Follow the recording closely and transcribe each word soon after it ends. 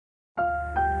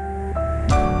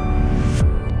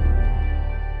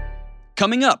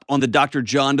coming up on the Dr.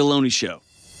 John Delony Show.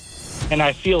 And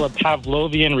I feel a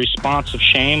Pavlovian response of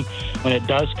shame when it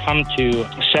does come to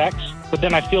sex. But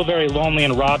then I feel very lonely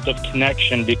and robbed of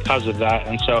connection because of that.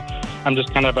 And so I'm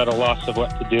just kind of at a loss of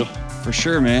what to do. For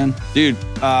sure, man. Dude,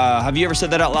 have you ever said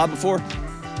that out loud before?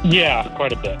 Yeah,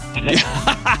 quite a bit.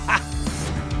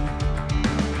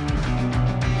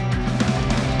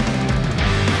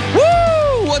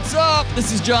 Woo! What's up?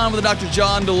 This is John with the Dr.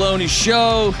 John Delony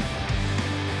Show.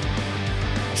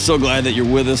 So glad that you're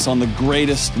with us on the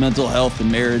greatest mental health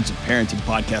and marriage and parenting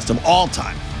podcast of all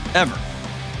time, ever,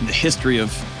 in the history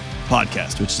of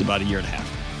podcast, which is about a year and a half,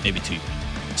 maybe 2 years.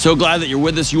 So glad that you're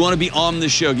with us. You want to be on the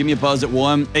show, give me a buzz at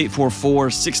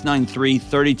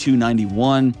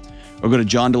 1-844-693-3291 or go to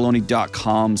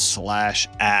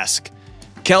johndelony.com/ask.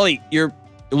 Kelly, you're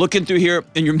looking through here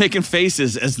and you're making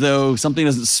faces as though something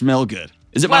doesn't smell good.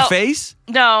 Is it my face?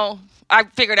 No, I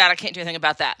figured out I can't do anything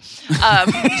about that.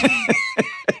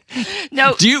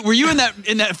 No. Were you in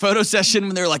that photo session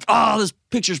when they were like, oh, this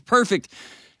picture's perfect.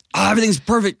 Oh, everything's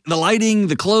perfect. The lighting,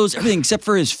 the clothes, everything except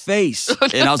for his face.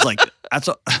 And I was like,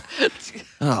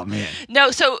 oh man.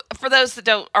 No, so for those that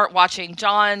aren't watching,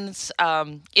 John's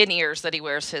in-ears that he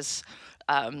wears, his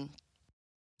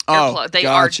earplug, they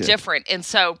are different. And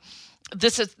so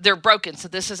they're broken. So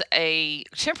this is a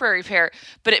temporary pair,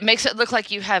 but it makes it look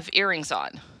like you have earrings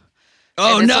on.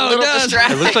 Oh, no, it does.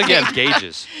 It looks like you have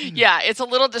gauges. Yeah, it's a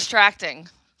little distracting.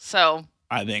 So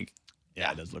I think,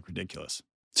 it does look ridiculous.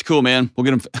 It's cool, man. We'll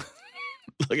get him.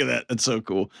 Look at that. That's so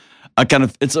cool.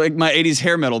 It's like my 80s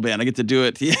hair metal band. I get to do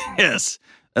it. Yes,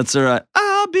 that's all right.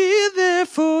 I'll be there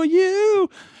for you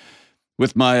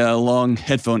with my long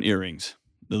headphone earrings.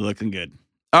 They're looking good.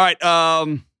 All right.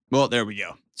 Well, there we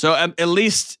go. So at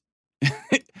least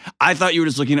I thought you were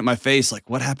just looking at my face. Like,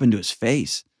 what happened to his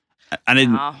face? I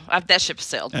didn't. No, that ship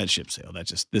sailed. That ship sailed.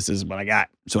 This is what I got.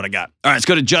 That's what I got. All right, let's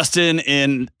go to Justin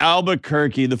in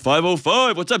Albuquerque, the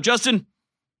 505. What's up, Justin?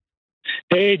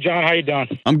 Hey, John, how you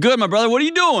doing? I'm good, my brother. What are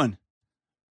you doing?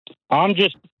 I'm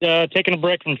just taking a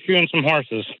break from shoeing some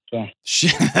horses. So.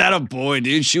 That a boy,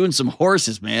 dude. Shoeing some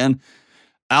horses, man.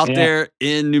 Out there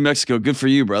in New Mexico. Good for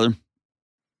you, brother.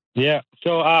 Yeah.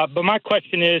 So, but my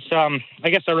question is, I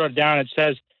guess I wrote it down. It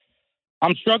says,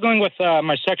 I'm struggling with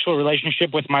my sexual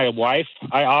relationship with my wife.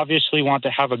 I obviously want to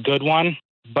have a good one,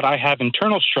 but I have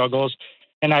internal struggles,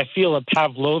 and I feel a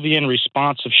Pavlovian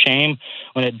response of shame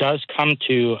when it does come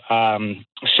to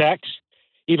sex.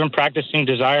 Even practicing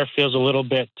desire feels a little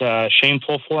bit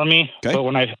shameful for me.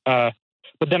 Okay.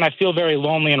 But then I feel very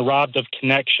lonely and robbed of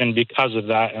connection because of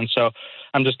that, and so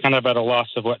I'm just kind of at a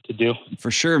loss of what to do. For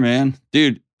sure, man.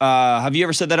 Dude, have you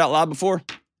ever said that out loud before?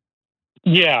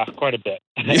 Yeah, quite a bit.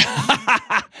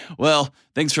 Well,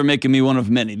 thanks for making me one of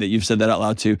many that you've said that out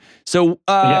loud to. So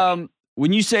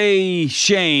when you say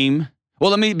shame,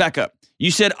 well, let me back up. You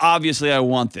said, obviously, I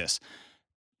want this.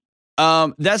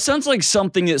 That sounds like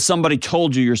something that somebody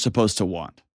told you you're supposed to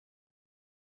want.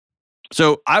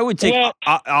 So I would take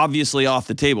obviously off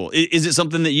the table. Is it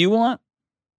something that you want?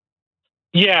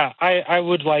 Yeah, I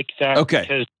would like that. Okay.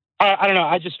 Because I don't know.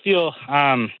 I just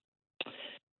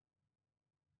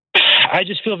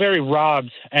feel very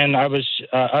robbed, and I was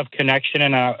of connection.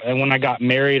 And when I got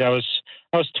married, I was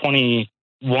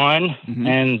 21,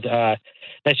 and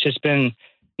that's just been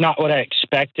not what I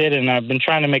expected. And I've been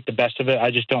trying to make the best of it.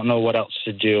 I just don't know what else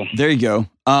to do. There you go.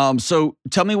 So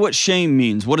tell me what shame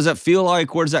means. What does that feel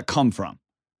like? Where does that come from?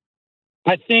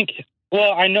 I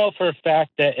know for a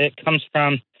fact that it comes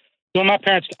from. Well, my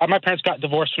parents got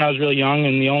divorced when I was really young,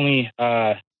 and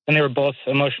and they were both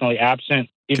emotionally absent,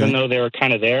 even though they were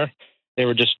kind of there. They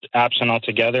were just absent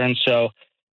altogether. And so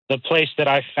the place that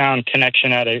I found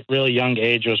connection at a really young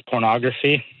age was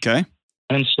pornography. Okay.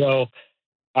 And so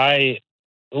I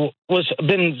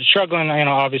been struggling,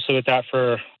 obviously with that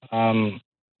for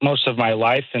most of my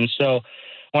life. And so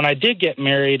when I did get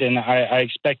married and I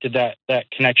expected that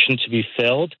connection to be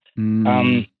filled,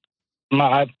 I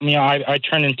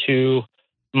turned into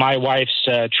my wife's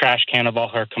trash can of all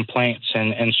her complaints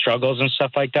and struggles and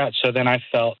stuff like that. So then I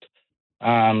felt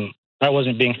I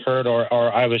wasn't being heard, or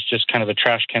I was just kind of a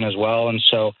trash can as well. And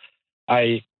so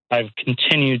I've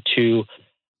continued to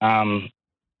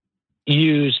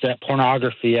use that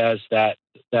pornography as that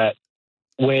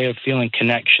way of feeling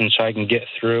connection, so I can get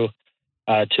through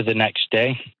to the next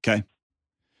day. Okay.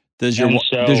 Does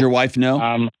your wife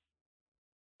know?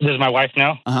 Does my wife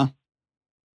know? Uh-huh.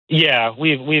 Yeah,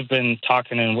 we've been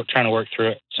talking and trying to work through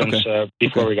it since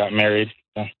before we got married.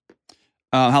 So.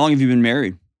 How long have you been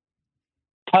married?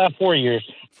 4 years.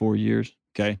 4 years.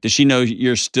 Okay. Does she know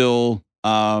you're still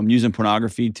using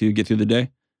pornography to get through the day?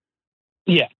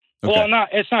 Yeah. Okay. Well,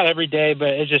 it's not every day, but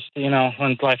it just,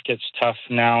 when life gets tough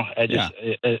now,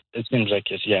 it seems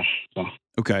like it's, yeah. So.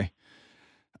 Okay.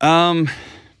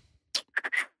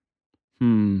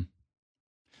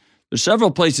 There's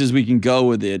several places we can go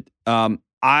with it.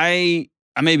 I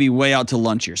may be way out to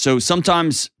lunch here. So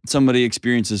sometimes somebody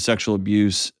experiences sexual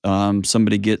abuse.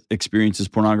 Somebody experiences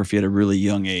pornography at a really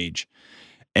young age,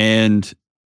 and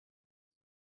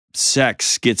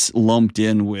sex gets lumped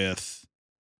in with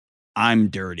I'm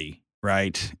dirty,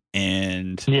 right?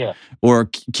 And or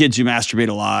kids who masturbate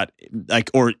a lot,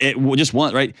 just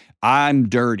one, right? I'm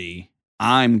dirty.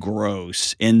 I'm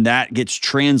gross. And that gets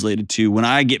translated to when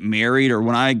I get married or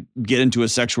when I get into a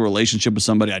sexual relationship with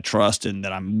somebody I trust and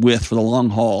that I'm with for the long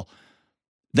haul,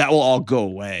 that will all go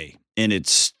away. And it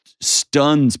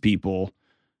stuns people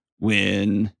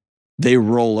when they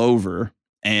roll over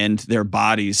and their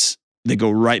bodies, they go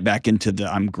right back into the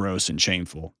I'm gross and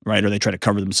shameful, right? Or they try to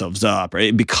cover themselves up, right?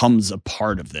 It becomes a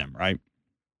part of them, right?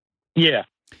 Yeah.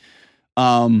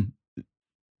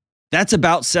 That's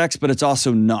about sex, but it's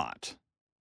also not.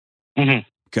 Mm-hmm.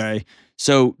 Okay.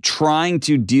 So trying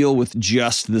to deal with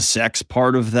just the sex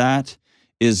part of that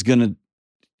it's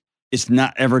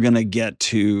not ever going to get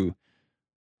to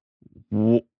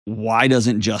why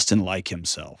doesn't Justin like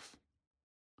himself?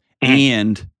 Mm-hmm.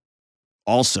 And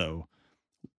also,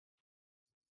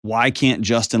 why can't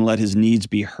Justin let his needs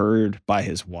be heard by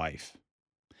his wife?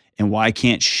 And why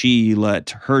can't she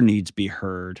let her needs be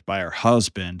heard by her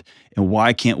husband? And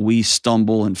why can't we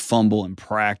stumble and fumble and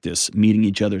practice meeting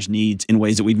each other's needs in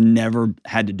ways that we've never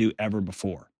had to do ever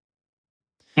before?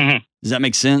 Mm-hmm. Does that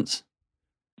make sense?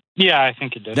 Yeah, I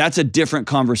think it does. That's a different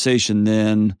conversation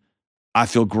than I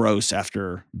feel gross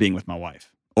after being with my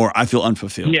wife or I feel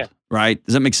unfulfilled. Yeah. Right?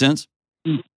 Does that make sense?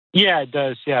 Yeah, it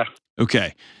does. Yeah.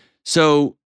 Okay.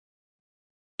 So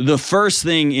the first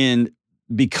thing in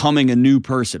becoming a new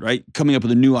person, right? Coming up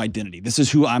with a new identity. This is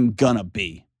who I'm gonna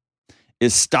be.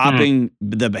 Is stopping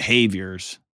the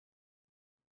behaviors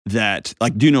that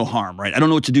do no harm, right? I don't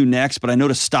know what to do next, but I know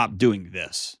to stop doing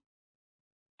this.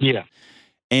 Yeah.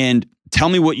 And tell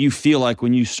me what you feel like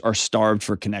when you are starved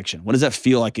for connection. What does that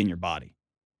feel like in your body?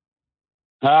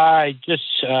 I just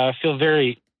feel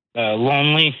very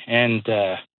lonely and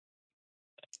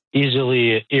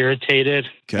easily irritated.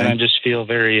 Okay. And I just feel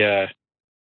very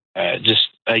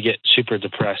I get super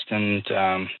depressed and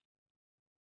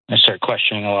I start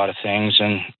questioning a lot of things.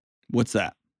 And what's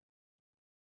that?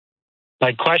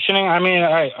 Like questioning? I mean,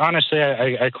 I honestly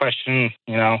question,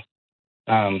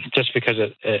 just because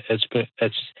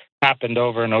it's happened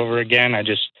over and over again. I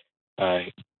just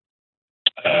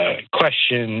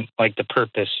question the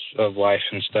purpose of life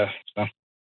and stuff. So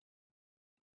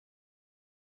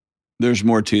there's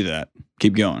more to that.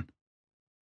 Keep going.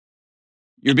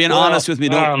 You're being honest with me.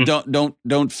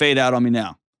 Don't fade out on me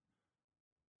now.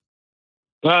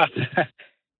 Well,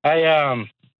 I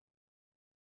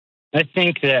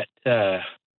think that I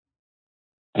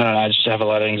don't know. I just have a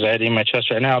lot of anxiety in my chest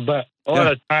right now. But a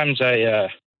lot of times,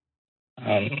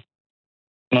 when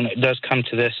it does come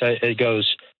to this, it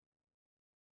goes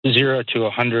 0 to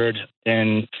 100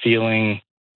 in feeling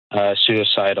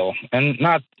suicidal, and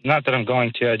not that I'm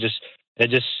going to.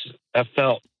 I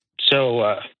felt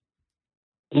so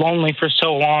lonely for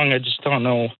so long. I just don't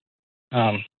know.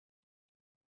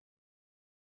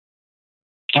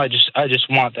 I just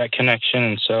want that connection,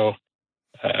 and so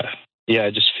I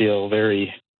just feel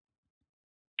very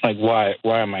why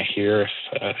am I here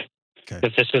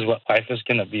if this is what life is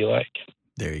going to be like?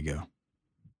 There you go.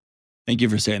 Thank you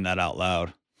for saying that out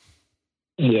loud.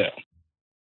 Yeah.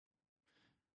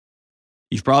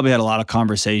 You've probably had a lot of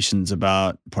conversations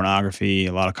about pornography,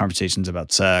 a lot of conversations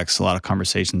about sex, a lot of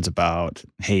conversations about,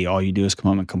 hey, all you do is come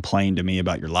home and complain to me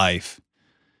about your life.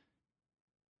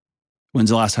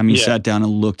 When's the last time you sat down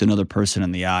and looked another person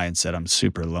in the eye and said, I'm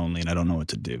super lonely and I don't know what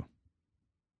to do?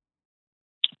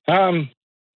 Me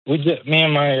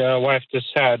and my wife just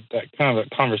had that kind of a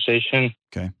conversation.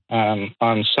 Okay.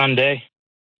 On Sunday.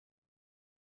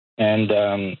 And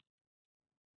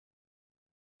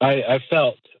I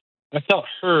felt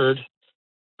heard,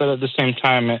 but at the same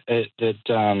time, it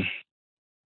kind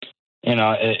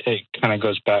of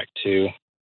goes back to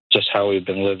just how we've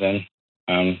been living.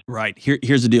 Right.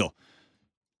 Here's the deal.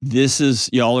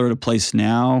 Y'all are at a place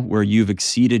now where you've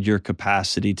exceeded your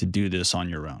capacity to do this on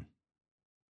your own.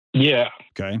 Yeah.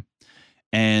 Okay.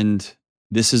 And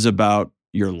this is about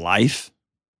your life.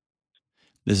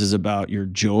 This is about your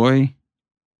joy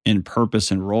and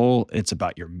purpose and role. It's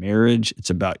about your marriage. It's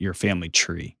about your family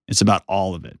tree. It's about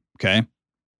all of it. Okay.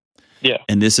 Yeah.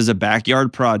 And this is a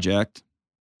backyard project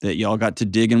that y'all got to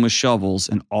digging with shovels,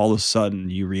 and all of a sudden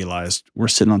you realized we're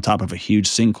sitting on top of a huge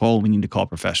sinkhole. We need to call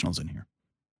professionals in here.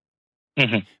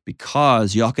 Mhm.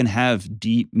 Because y'all can have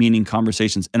deep, meaning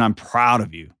conversations. And I'm proud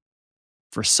of you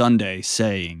for Sunday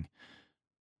saying,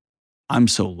 I'm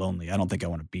so lonely. I don't think I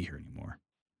want to be here anymore.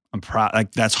 I'm proud.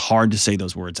 Like, that's hard to say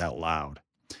those words out loud.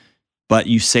 But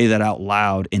you say that out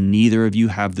loud, and neither of you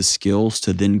have the skills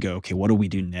to then go, okay, what do we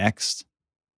do next?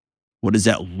 What does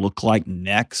that look like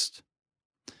next?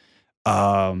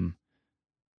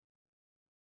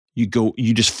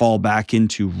 You just fall back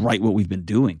into what we've been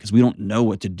doing because we don't know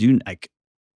what to do. Like,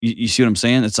 you see what I'm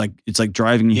saying? It's like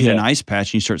driving, you hit an ice patch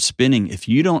and you start spinning. If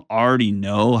you don't already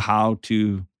know how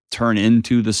to turn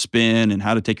into the spin and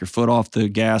how to take your foot off the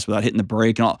gas without hitting the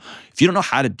brake and all, if you don't know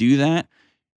how to do that,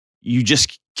 you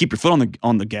just keep your foot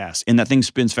on the gas and that thing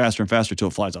spins faster and faster till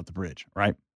it flies off the bridge,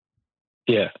 right?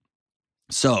 Yeah.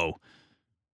 So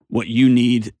what you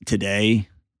need today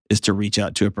is to reach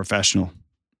out to a professional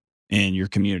in your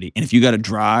community. And if you got to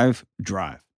drive.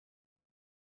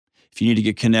 If you need to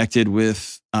get connected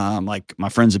with like my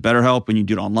friends at BetterHelp and you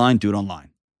do it online, do it online.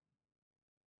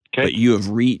 Okay. But you have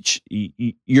reached,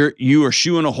 you are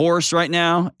shoeing a horse right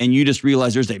now and you just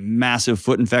realize there's a massive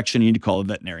foot infection. You need to call a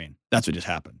veterinarian. That's what just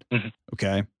happened. Mm-hmm.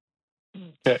 Okay.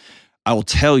 Okay. I will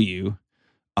tell you,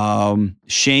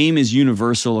 shame is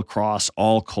universal across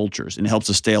all cultures and it helps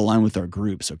us stay aligned with our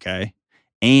groups. Okay.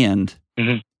 And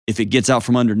if it gets out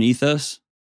from underneath us,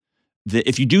 that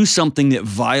if you do something that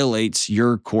violates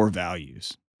your core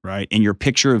values, right, and your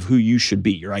picture of who you should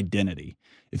be, your identity,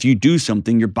 if you do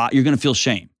something, you're going to feel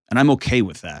shame. And I'm okay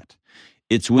with that.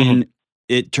 It's when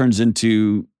it turns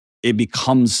into,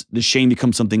 the shame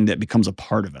becomes something that becomes a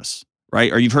part of us,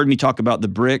 right? Or you've heard me talk about the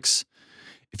bricks.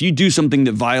 If you do something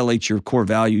that violates your core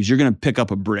values, you're going to pick up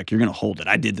a brick. You're going to hold it.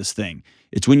 I did this thing.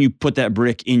 It's when you put that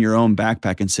brick in your own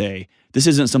backpack and say, this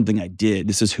isn't something I did.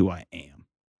 This is who I am.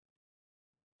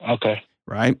 Okay.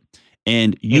 Right?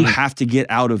 And you have to get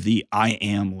out of the I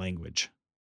am language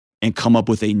and come up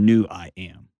with a new I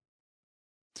am.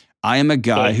 I am a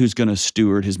guy who's going to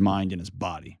steward his mind and his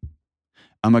body.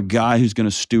 I'm a guy who's going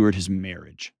to steward his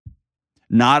marriage.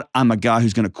 Not I'm a guy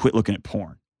who's going to quit looking at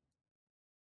porn.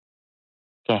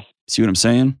 Okay. See what I'm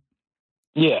saying?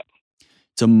 Yeah.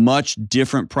 It's a much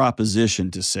different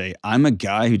proposition to say, I'm a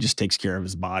guy who just takes care of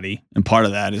his body. And part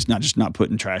of that is not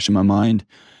putting trash in my mind.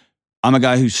 I'm a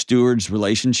guy who stewards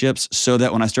relationships so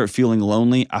that when I start feeling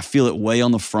lonely, I feel it way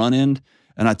on the front end.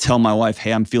 And I tell my wife,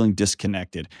 hey, I'm feeling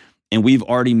disconnected. And we've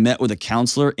already met with a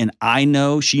counselor. And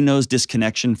she knows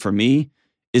disconnection for me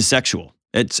is sexual.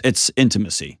 It's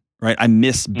intimacy, right? I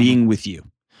miss being with you.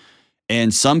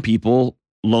 And some people,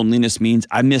 loneliness means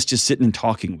I miss just sitting and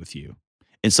talking with you.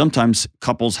 And sometimes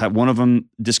couples have, one of them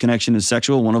disconnection is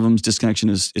sexual. One of them's disconnection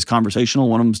is conversational.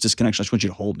 One of them's disconnection, I just want you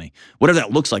to hold me. Whatever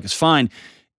that looks like is fine.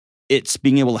 It's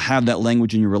being able to have that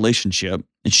language in your relationship.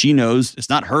 And she knows it's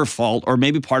not her fault, or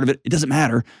maybe part of it doesn't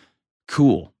matter.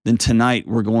 Cool. Then tonight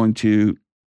we're going to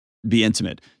be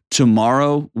intimate.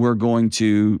 Tomorrow we're going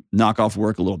to knock off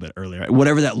work a little bit earlier.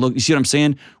 Whatever that looks, you see what I'm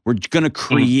saying? We're going to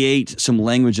create some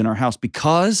language in our house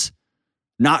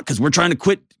not because we're trying to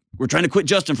quit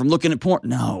Justin from looking at porn.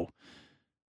 No.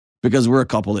 Because we're a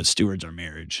couple that stewards our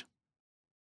marriage.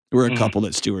 We're a couple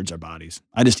that stewards our bodies.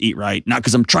 I just eat right. Not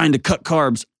because I'm trying to cut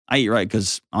carbs. I eat right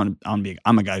because I'm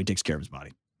a guy who takes care of his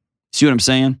body. See what I'm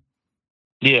saying?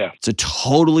 Yeah. It's a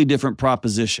totally different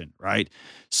proposition, right?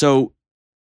 So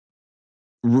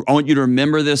I want you to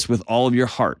remember this with all of your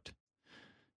heart.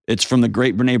 It's from the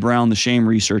great Brene Brown, the shame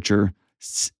researcher.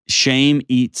 Shame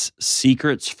eats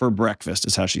secrets for breakfast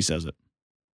is how she says it.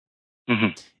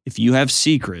 If you have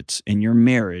secrets in your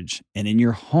marriage and in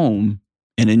your home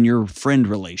and in your friend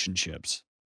relationships,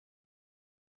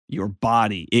 your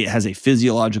body, it has a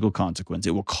physiological consequence.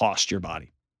 It will cost your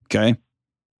body. Okay?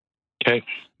 Okay.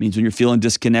 Means when you're feeling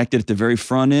disconnected at the very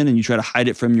front end and you try to hide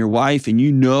it from your wife,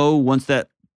 and once that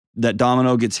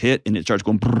domino gets hit and it starts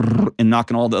going and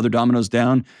knocking all the other dominoes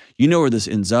down, you know where this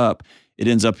ends up. It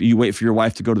ends up, you wait for your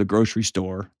wife to go to the grocery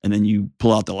store and then you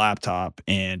pull out the laptop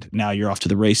and now you're off to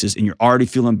the races and you're already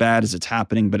feeling bad as it's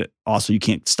happening, but also you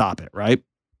can't stop it, right?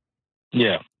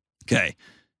 Yeah. Okay.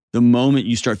 The moment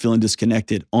you start feeling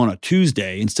disconnected on a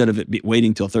Tuesday, instead of it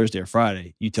waiting till Thursday or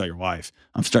Friday, you tell your wife,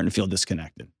 I'm starting to feel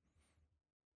disconnected.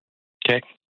 Okay.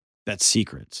 That's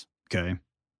secrets. Okay.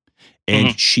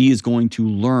 And she is going to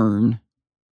learn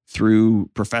through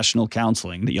professional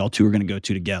counseling that y'all two are going to go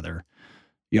to together.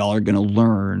 Y'all are going to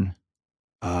learn,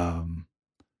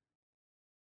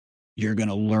 you're going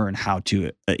to learn how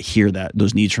to hear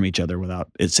those needs from each other without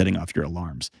it setting off your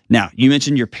alarms. Now, you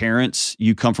mentioned your parents.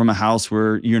 You come from a house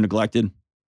where you're neglected.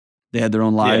 They had their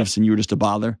own lives and you were just a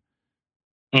bother?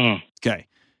 Mm. Okay.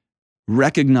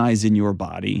 Recognize in your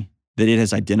body that it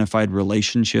has identified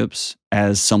relationships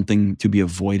as something to be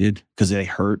avoided because they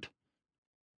hurt.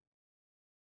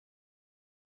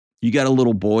 You got a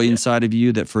little boy inside of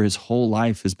you that for his whole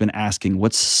life has been asking,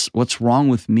 what's wrong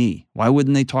with me? Why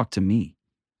wouldn't they talk to me?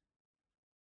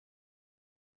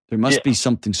 There must be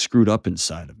something screwed up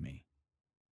inside of me.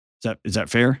 Is that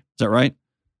fair? Is that right?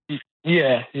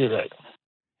 Yeah, you're right.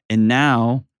 And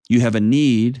now you have a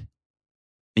need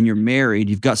and you're married.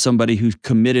 You've got somebody who's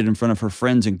committed in front of her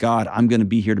friends and God, I'm going to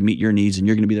be here to meet your needs and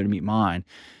you're going to be there to meet mine.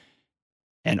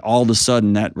 And all of a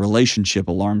sudden that relationship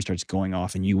alarm starts going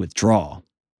off and you withdraw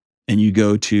and you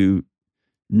go to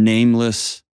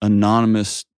nameless,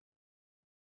 anonymous,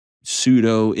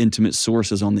 pseudo intimate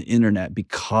sources on the internet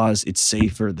because it's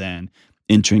safer than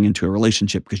entering into a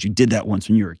relationship because you did that once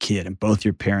when you were a kid and both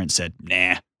your parents said,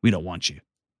 nah, we don't want you.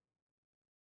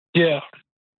 Yeah.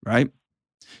 Right?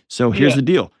 So here's the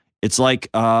deal. It's like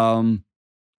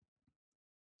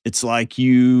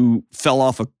you fell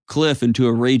off a cliff into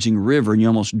a raging river and you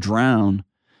almost drown.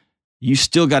 You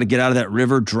still got to get out of that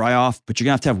river, dry off, but you're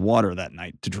going to have water that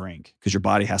night to drink because your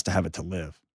body has to have it to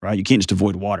live, right? You can't just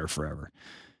avoid water forever.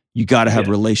 You got to have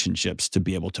relationships to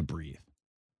be able to breathe.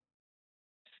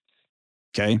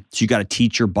 Okay? So you got to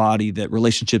teach your body that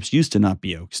relationships used to not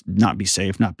be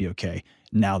safe, not be okay.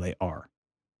 Now they are.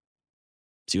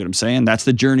 See what I'm saying? That's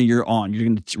the journey you're on. You're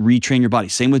going to retrain your body.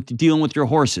 Same with dealing with your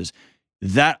horses.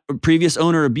 That previous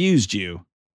owner abused you.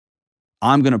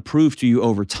 I'm going to prove to you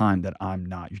over time that I'm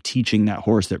not. You're teaching that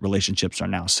horse that relationships are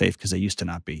now safe because they used to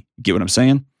not be. You get what I'm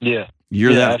saying? Yeah.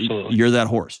 You're absolutely. You're that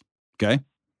horse. Okay?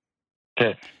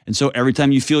 Okay. And so every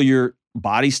time you feel your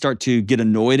body start to get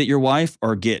annoyed at your wife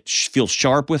or feel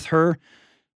sharp with her,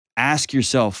 ask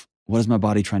yourself, what is my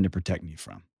body trying to protect me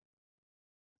from?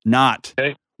 Not,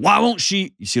 why won't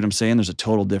she? You see what I'm saying? There's a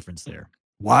total difference there.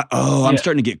 Why? Oh, I'm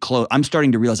starting to get close. I'm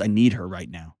starting to realize I need her right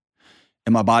now.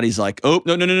 And my body's like, oh,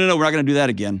 no. We're not going to do that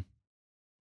again.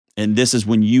 And this is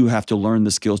when you have to learn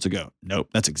the skills to go, nope,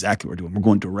 that's exactly what we're doing. We're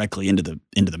going directly into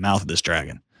the mouth of this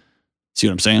dragon. See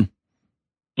what I'm saying?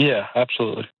 Yeah,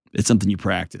 absolutely. It's something you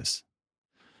practice.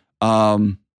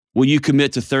 Will you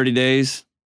commit to 30 days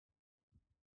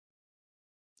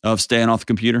of staying off the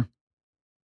computer?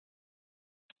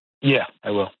 Yeah,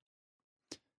 I will.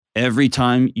 Every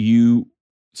time you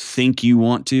think you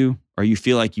want to, or you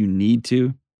feel like you need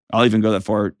to, I'll even go that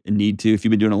far and need to. If you've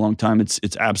been doing it a long time, it's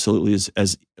absolutely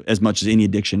as much as any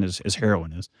addiction as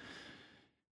heroin is.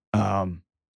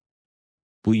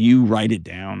 Will you write it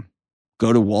down?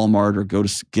 Go to Walmart or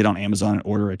get on Amazon and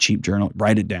order a cheap journal.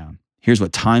 Write it down. Here's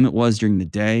what time it was during the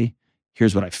day.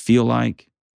 Here's what I feel like.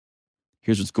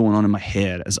 Here's what's going on in my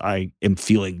head as I am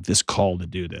feeling this call to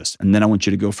do this. And then I want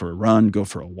you to go for a run, go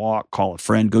for a walk, call a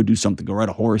friend, go do something, go ride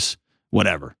a horse,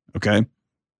 whatever. Okay?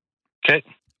 Okay.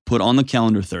 Put on the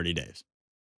calendar 30 days.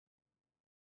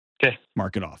 Okay.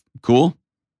 Mark it off. Cool?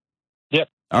 Yep.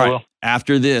 All right. Will.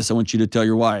 After this, I want you to tell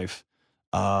your wife,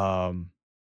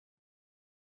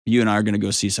 you and I are going to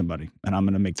go see somebody, and I'm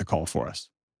going to make the call for us.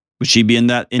 Would she be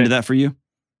into that for you?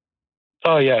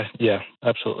 Oh, yeah. Yeah,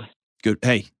 absolutely. Good.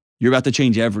 Hey, you're about to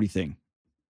change everything.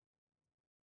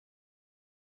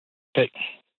 Okay.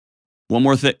 One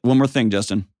more thing,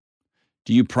 Justin.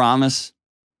 Do you promise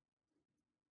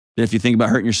that if you think about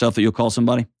hurting yourself that you'll call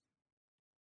somebody?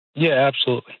 Yeah,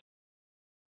 absolutely.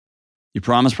 You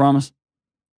promise?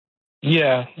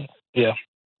 Yeah. Yeah.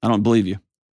 I don't believe you.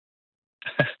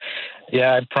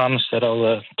 Yeah, I promise that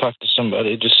I'll talk to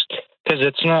somebody just because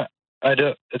it's not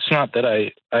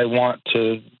that I want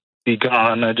to be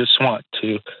gone. I just want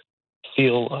to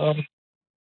feel loved.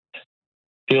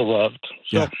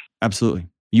 So, yeah, absolutely.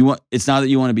 It's not that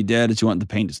you want to be dead, it's you want the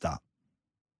pain to stop.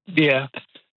 Yeah.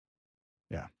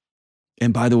 Yeah.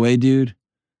 And by the way, dude,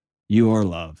 you are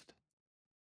loved.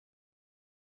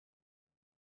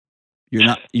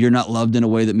 You're not loved in a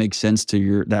way that makes sense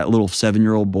to that little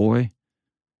 7-year-old boy.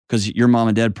 Because your mom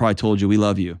and dad probably told you, we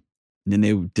love you. And then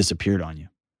they disappeared on you.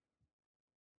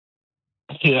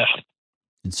 Yeah.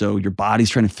 And so your body's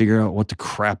trying to figure out what the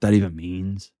crap that even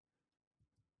means.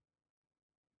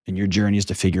 And your journey is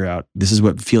to figure out, this is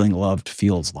what feeling loved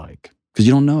feels like. Because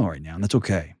you don't know right now, and that's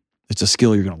okay. It's a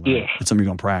skill you're going to learn. Yeah. It's something you're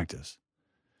going to practice.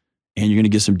 And you're going to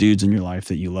get some dudes in your life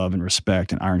that you love and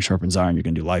respect, and iron sharpens iron you're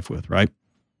going to do life with, right?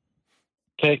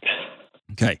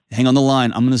 Okay, hang on the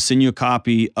line. I'm going to send you a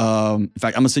copy. In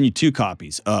fact, I'm going to send you 2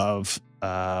 copies of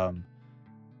Own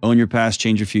Your Past,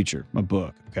 Change Your Future, my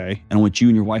book, okay? And I want you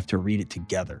and your wife to read it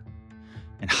together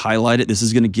and highlight it. This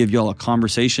is going to give y'all a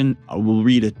conversation. We'll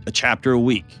read a chapter a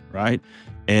week, right?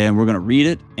 and we're going to read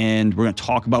it, and we're going to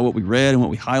talk about what we read and what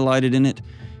we highlighted in it,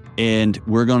 and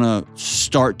we're going to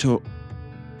start to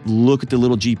look at the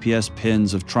little GPS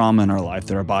pins of trauma in our life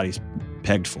that our body's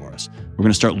pegged for us. We're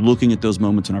going to start looking at those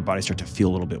moments when our bodies start to feel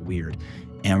a little bit weird,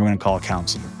 and we're going to call a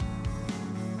counselor.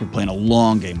 We're playing a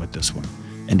long game with this one.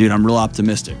 And dude, I'm real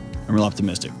optimistic.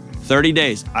 30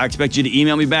 days. I expect you to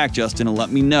email me back, Justin, and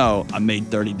let me know I made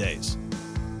 30 days.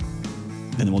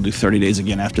 And then we'll do 30 days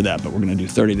again after that, but we're going to do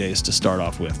 30 days to start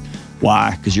off with.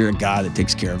 Why? Because you're a guy that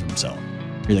takes care of himself.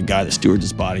 You're the guy that stewards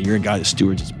his body. You're a guy that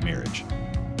stewards his marriage.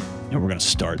 And we're going to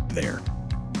start there,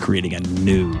 creating a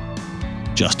new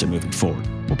Justin moving forward.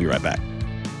 We'll be right back.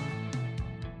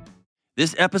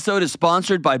 This episode is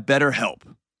sponsored by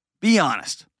BetterHelp. Be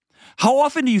honest. How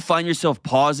often do you find yourself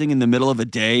pausing in the middle of a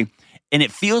day and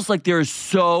it feels like there is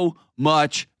so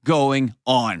much going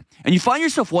on? And you find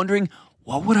yourself wondering,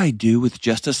 what would I do with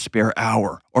just a spare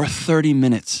hour or 30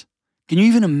 minutes? Can you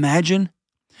even imagine?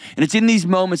 And it's in these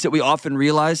moments that we often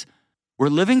realize we're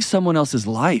living someone else's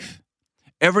life.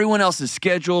 Everyone else's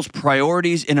schedules,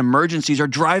 priorities, and emergencies are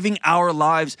driving our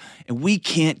lives, and we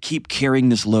can't keep carrying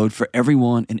this load for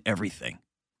everyone and everything.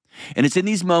 And it's in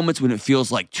these moments when it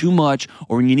feels like too much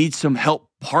or when you need some help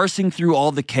parsing through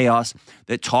all the chaos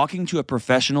that talking to a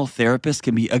professional therapist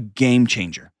can be a game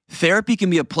changer. Therapy can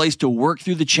be a place to work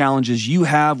through the challenges you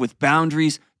have with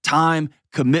boundaries, time,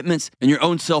 commitments, and your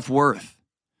own self-worth.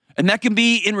 And that can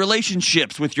be in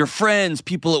relationships with your friends,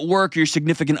 people at work, your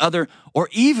significant other, or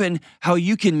even how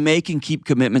you can make and keep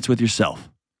commitments with yourself.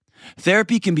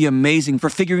 Therapy can be amazing for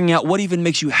figuring out what even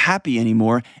makes you happy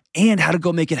anymore and how to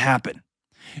go make it happen.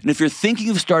 And if you're thinking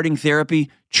of starting therapy,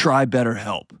 try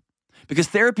BetterHelp. Because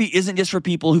therapy isn't just for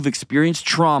people who've experienced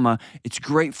trauma, it's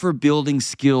great for building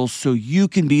skills so you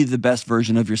can be the best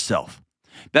version of yourself.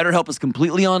 BetterHelp is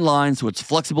completely online, so it's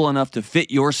flexible enough to fit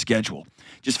your schedule.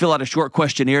 Just fill out a short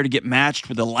questionnaire to get matched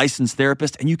with a licensed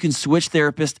therapist, and you can switch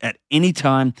therapists at any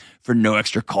time for no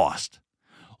extra cost.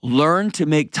 Learn to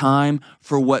make time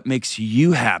for what makes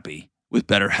you happy with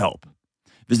BetterHelp.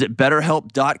 Visit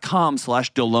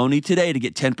BetterHelp.com/Delony today to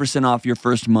get 10% off your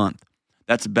first month.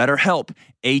 That's BetterHelp,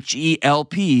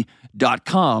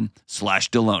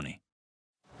 HELP.com/Delony.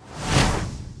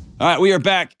 All right, we are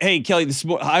back. Hey, Kelly,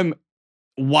 I'm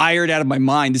wired out of my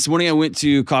mind. This morning I went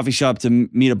to a coffee shop to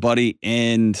meet a buddy,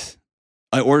 and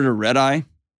I ordered a red eye.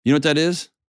 You know what that is?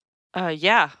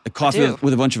 Yeah. A coffee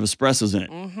with a bunch of espressos in it.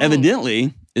 Mm-hmm.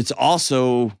 Evidently, it's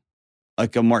also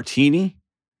like a martini.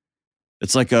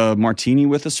 It's like a martini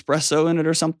with espresso in it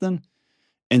or something.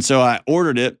 And so I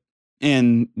ordered it,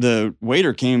 and the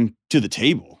waiter came to the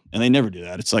table, and they never do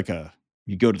that. It's like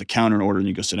you go to the counter and order, and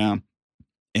you go sit down.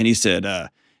 And he said, hey,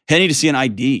 I need to see an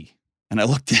ID. And I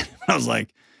looked at him, and I was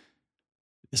like,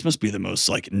 this must be the most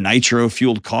like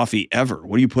nitro-fueled coffee ever.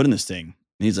 What do you put in this thing?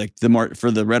 And he's like,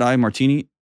 for the red eye martini.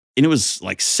 And it was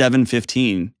like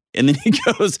 $7.15. And then he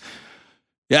goes,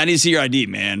 yeah, I need to see your ID,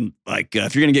 man. Like,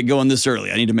 if you're going to get going this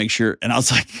early, I need to make sure. And I was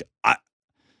like, I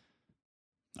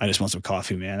just want some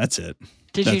coffee, man. That's it.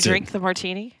 Did you drink the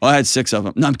martini? Well, I had 6 of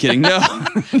them. No, I'm kidding. No.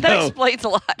 That explains a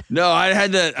lot. No, I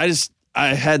had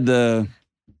the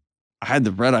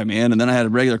red eye, man. And then I had a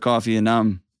regular coffee, and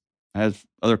now I have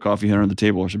other coffee here on the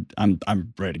table. So I'm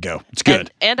ready to go. It's good.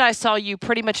 And I saw you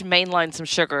pretty much mainline some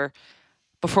sugar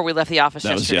before we left the office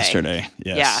yesterday. That was yesterday,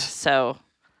 yes. Yeah, so.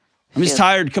 I'm just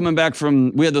tired coming back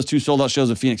we had those 2 sold-out shows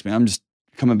in Phoenix, man. I'm just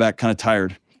coming back kind of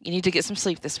tired. You need to get some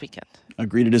sleep this weekend.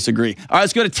 Agree to disagree. All right,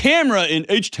 let's go to Tamara in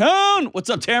H-Town. What's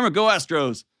up, Tamara? Go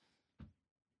Astros.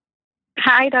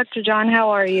 Hi, Dr. John.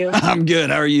 How are you? I'm good.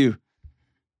 How are you?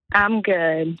 I'm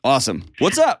good. Awesome.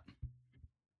 What's up?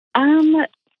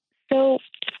 So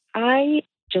I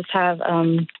just have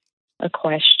a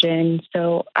question.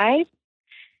 So I've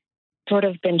sort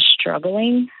of been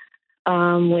struggling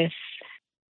with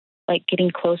like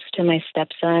getting close to my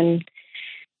stepson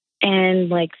and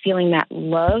like feeling that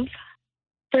love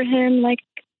for him like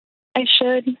I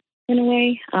should in a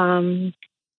way.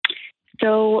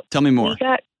 So tell me more.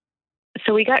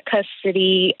 We got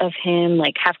custody of him,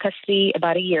 like half custody,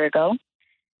 about a year ago.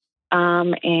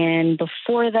 And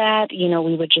before that,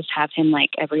 we would just have him like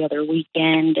every other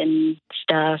weekend and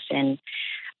stuff. And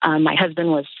my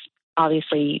husband was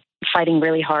obviously fighting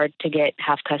really hard to get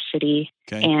half custody.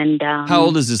 Okay. And how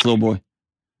old is this little boy?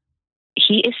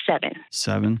 He is 7.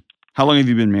 7. How long have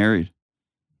you been married?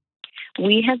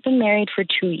 We have been married for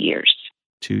 2 years.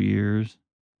 2 years.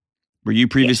 Were you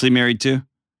previously married too?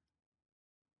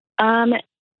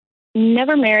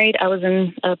 Never married. I was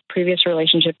in a previous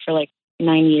relationship for like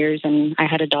 9 years, and I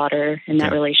had a daughter in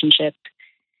that relationship.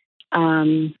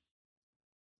 And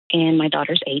my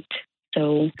daughter's 8.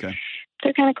 So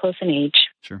they're kind of close in age.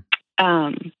 Sure.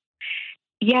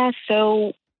 Yeah.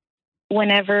 So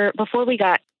before we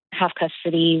got half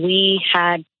custody, we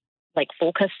had like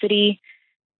full custody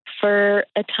for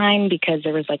a time because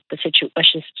there was like the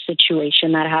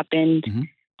situation that happened.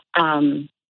 Mhm.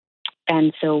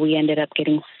 And so we ended up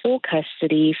getting full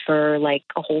custody for like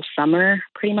a whole summer,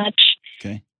 pretty much.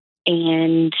 Okay.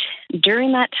 And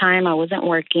during that time, I wasn't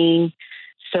working.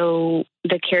 So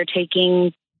the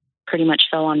caretaking pretty much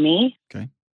fell on me. Okay.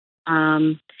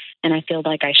 And I feel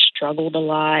like I struggled a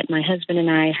lot. My husband and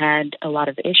I had a lot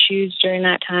of issues during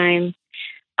that time.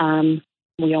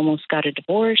 We almost got a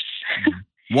divorce.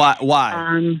 Why?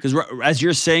 Because as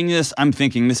you're saying this, I'm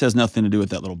thinking this has nothing to do with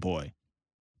that little boy.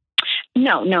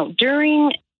 No.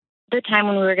 During the time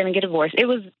when we were going to get divorced, it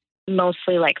was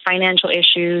mostly like financial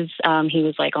issues. He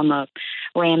was like on the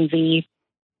Ramsey,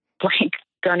 like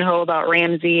gung-ho about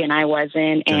Ramsey, and I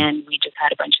wasn't. Okay. And we just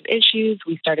had a bunch of issues.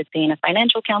 We started seeing a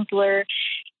financial counselor,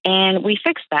 and we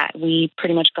fixed that. We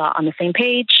pretty much got on the same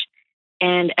page.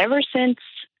 And ever since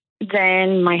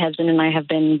then, my husband and I have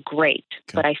been great.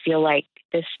 Okay. But I feel like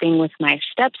this thing with my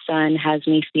stepson has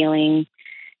me feeling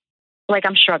like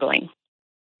I'm struggling.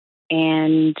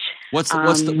 And What's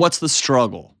the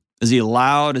struggle? Is he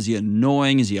loud? Is he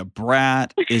annoying? Is he a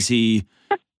brat? Is he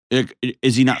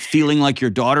not feeling like your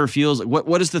daughter feels? Like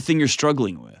what is the thing you're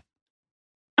struggling with?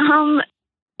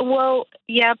 Well,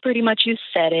 yeah, pretty much you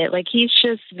said it. Like he's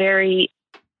just very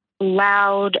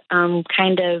loud,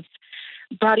 kind of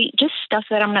body, just stuff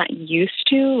that I'm not used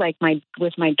to. Like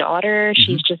with my daughter,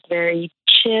 she's just very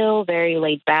chill, very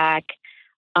laid back.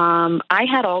 I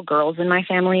had all girls in my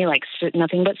family, like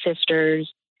nothing but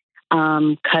sisters,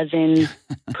 cousins,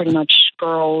 pretty much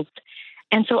girls.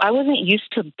 And so I wasn't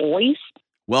used to boys.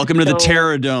 Welcome to the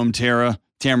Terror Dome, Tamara.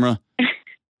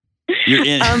 You're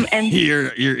in and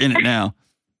you're in it now.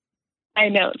 I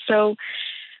know. So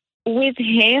with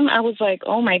him, I was like,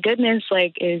 oh my goodness,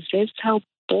 like, is this how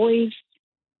boys,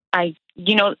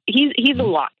 he's a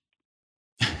lot.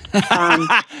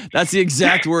 That's the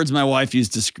exact words my wife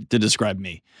used to describe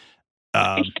me.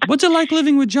 What's it like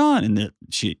living with John? And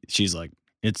she's like,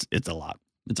 it's a lot.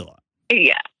 It's a lot.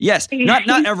 Yeah. Yes.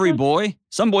 Not every boy.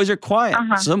 Some boys are quiet.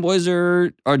 Uh-huh. Some boys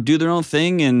are do their own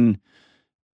thing, and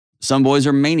some boys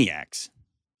are maniacs.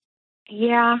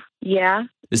 Yeah.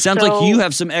 It sounds like you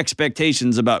have some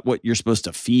expectations about what you're supposed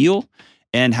to feel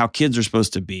and how kids are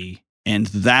supposed to be, and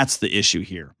that's the issue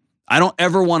here. I don't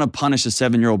ever want to punish a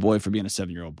 7-year-old boy for being a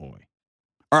 7-year-old boy.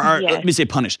 Or Yes. let me say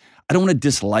punish. I don't want to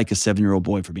dislike a 7-year-old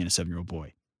boy for being a 7-year-old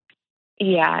boy.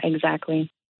 Yeah,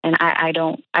 exactly. And I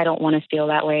don't want to feel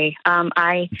that way.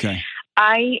 Okay.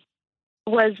 I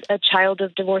was a child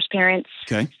of divorced parents.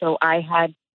 Okay. So I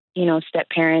had, step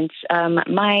parents.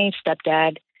 My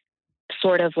stepdad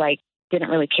sort of like didn't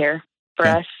really care for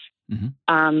us. Mm-hmm.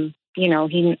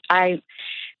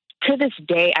 To this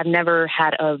day, I've never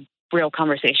had a real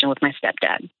conversation with my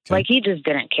stepdad. Okay. Like he just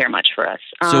didn't care much for us.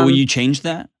 So will you change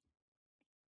that?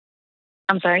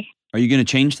 I'm sorry? Are you going to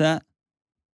change that?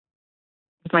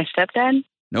 With my stepdad?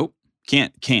 Nope.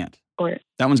 Can't. Or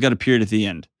That one's got a period at the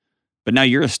end. But now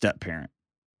you're a step parent.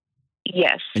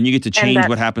 yes. And you get to change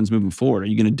what happens moving forward. Are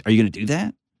you gonna do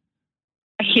that?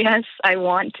 Yes, I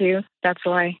want to. That's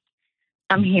why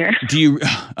I'm here. Do you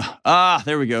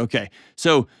there we go. Okay.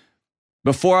 So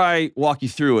before I walk you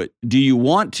through it, do you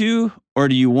want to or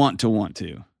do you want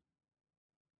to?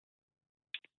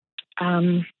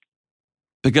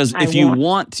 Because if you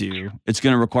want to, it's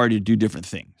going to require you to do different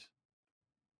things.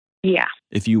 Yeah.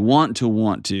 If you want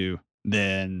to,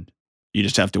 then you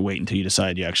just have to wait until you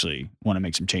decide you actually want to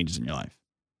make some changes in your life.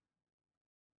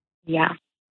 Yeah.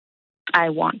 I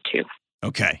want to.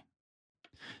 Okay.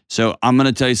 So I'm going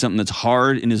to tell you something that's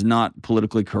hard and is not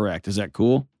politically correct. Is that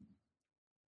cool?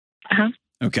 Uh-huh.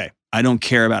 Okay. I don't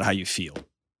care about how you feel.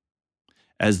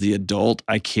 As the adult,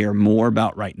 I care more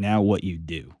about right now what you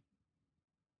do.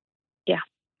 Yeah.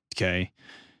 Okay.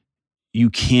 You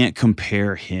can't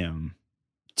compare him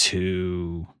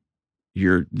to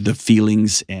the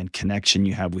feelings and connection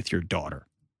you have with your daughter.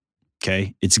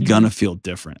 Okay. It's gonna feel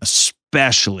different,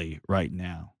 especially right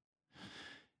now.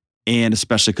 And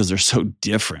especially because they're so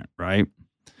different, right?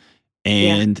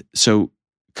 And so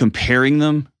comparing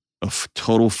them, a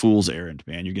total fool's errand,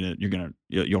 man.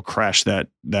 You'll crash that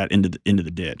into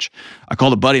the ditch. I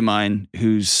called a buddy of mine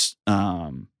who's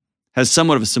has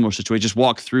somewhat of a similar situation. Just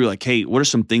walk through like, hey, what are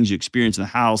some things you experience in the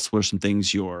house? What are some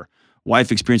things your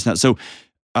wife experienced in that? So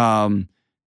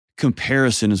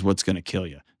comparison is what's going to kill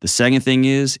you. The second thing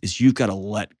is you've got to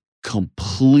let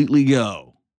completely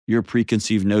go your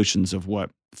preconceived notions of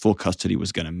what full custody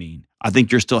was going to mean. I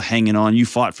think you're still hanging on. You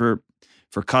fought for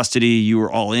for custody. You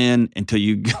were all in until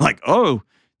you like, oh,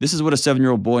 this is what a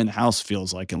 7-year-old boy in the house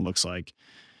feels like and looks like.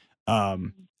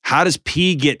 How does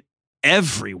P get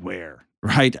everywhere,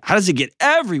 right? How does it get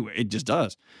everywhere? It just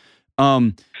does.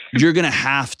 You're going to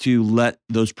have to let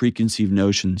those preconceived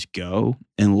notions go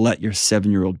and let your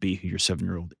 7-year-old be who your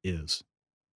 7-year-old is.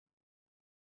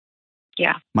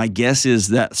 Yeah. My guess is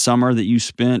that summer that you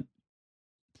spent,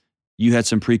 you had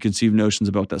some preconceived notions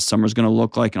about what that summer's going to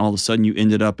look like. And all of a sudden you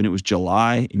ended up and it was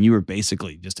July and you were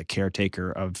basically just a caretaker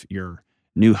of your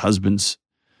new husband's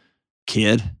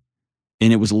kid.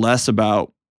 And it was less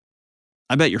about,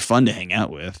 I bet you're fun to hang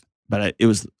out with, but it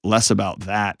was less about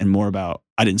that and more about,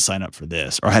 I didn't sign up for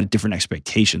this, or I had different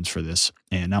expectations for this.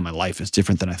 And now my life is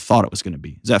different than I thought it was going to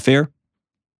be. Is that fair?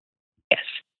 Yes.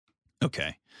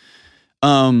 Okay.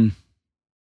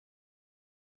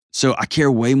 So I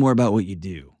care way more about what you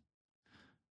do.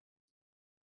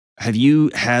 Have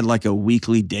you had like a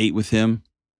weekly date with him?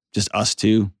 Just us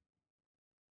two?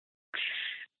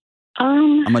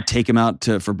 I'm going to take him out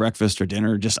for breakfast or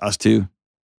dinner, just us two.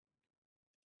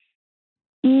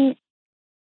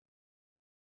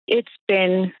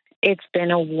 It's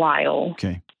been a while.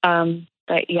 Okay.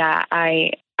 But yeah,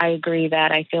 I agree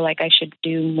that I feel like I should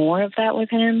do more of that with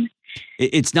him.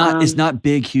 It's not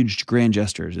big, huge, grand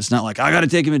gestures. It's not like, I got to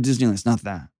take him to Disneyland. It's not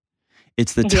that.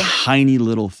 It's the tiny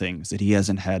little things that he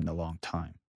hasn't had in a long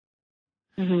time.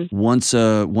 Mm-hmm. Once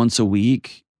a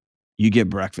week, you get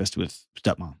breakfast with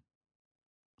stepmom.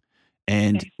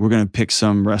 And we're going to pick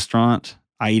some restaurant.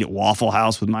 I eat at Waffle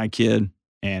House with my kid.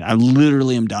 And I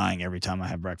literally am dying every time I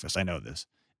have breakfast. I know this.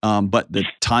 But the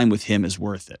time with him is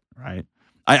worth it, right?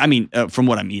 I mean, from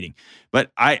what I'm eating.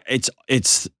 But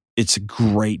it's a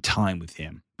great time with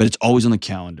him. But it's always on the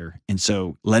calendar. And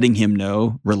so letting him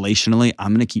know relationally, I'm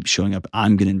going to keep showing up.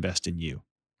 I'm going to invest in you.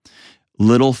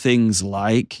 Little things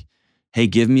like, hey,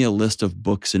 give me a list of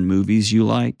books and movies you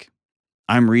like.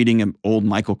 I'm reading an old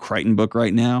Michael Crichton book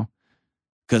right now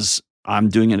because I'm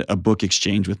doing a book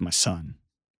exchange with my son.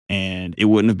 And it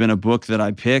wouldn't have been a book that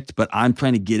I picked, but I'm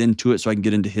trying to get into it so I can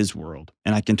get into his world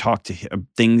and I can talk to him,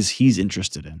 things he's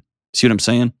interested in. See what I'm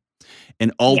saying?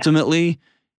 And ultimately,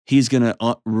 he's going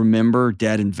to remember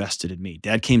Dad invested in me.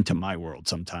 Dad came to my world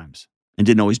sometimes and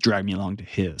didn't always drag me along to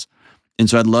his. And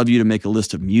so I'd love you to make a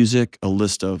list of music, a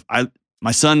list of,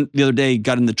 my son the other day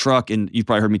got in the truck and you've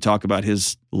probably heard me talk about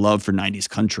his love for 90s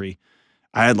country.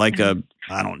 I had like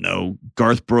I don't know,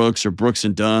 Garth Brooks or Brooks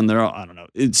and Dunn. They're all, I don't know,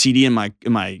 CD in my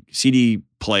CD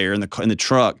player in the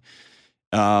truck.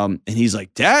 And he's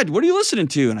like, Dad, what are you listening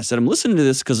to? And I said, I'm listening to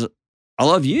this because I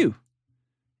love you.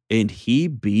 And he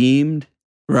beamed,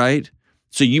 right?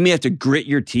 So you may have to grit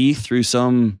your teeth through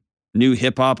some new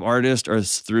hip hop artist or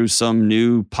through some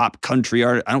new pop country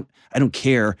artist. I don't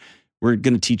care. We're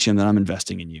going to teach him that I'm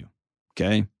investing in you.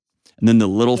 Okay. And then the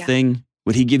little thing,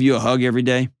 would he give you a hug every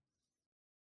day?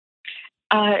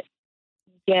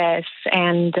 Yes.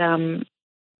 And,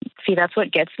 see, that's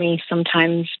what gets me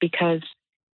sometimes because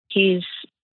he's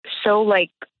so like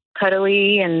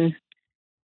cuddly and,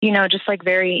 just like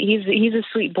he's a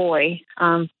sweet boy.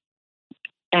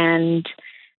 And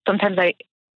sometimes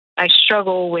I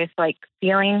struggle with like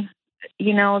feeling,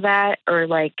 that, or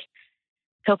like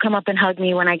he'll come up and hug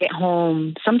me when I get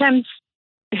home. Sometimes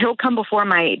he'll come before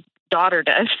my daughter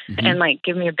does and like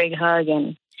give me a big hug.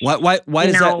 And why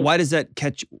does that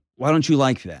catch? Why don't you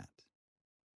like that?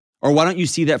 Or why don't you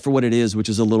see that for what it is, which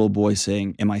is a little boy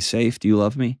saying, am I safe? Do you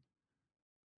love me?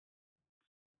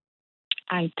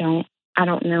 I don't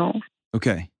know.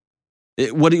 Okay.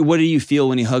 What do you feel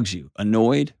when he hugs you?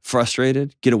 Annoyed?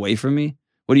 Frustrated? Get away from me?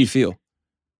 What do you feel?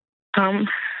 Gosh,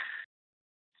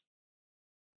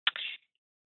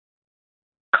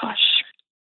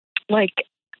 like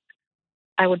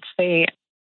I would say,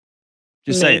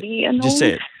 just say it. Annoyed. Just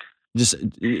say it. Just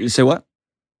say what?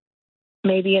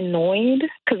 Maybe annoyed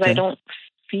because I don't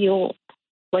feel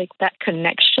like that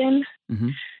connection. Mm-hmm.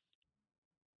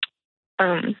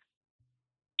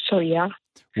 So yeah.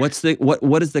 What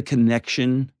is the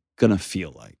connection gonna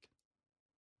feel like?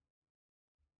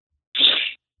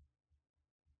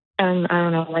 I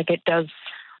don't know, like it does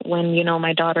when,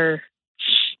 my daughter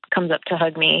comes up to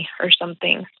hug me or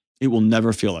something. It will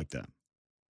never feel like that.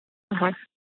 Uh-huh.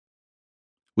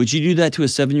 Would you do that to a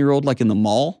 7-year-old like in the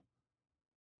mall?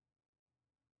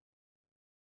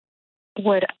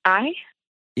 Would I?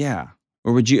 Yeah.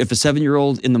 Or would you, if a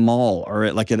 7-year-old in the mall or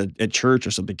at church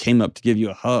or something came up to give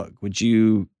you a hug, would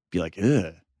you be like,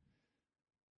 ugh?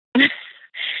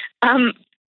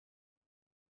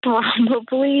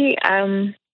 Probably.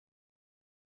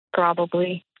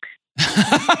 Probably.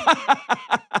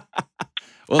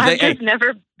 Well, I've just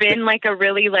never been like a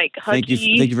really like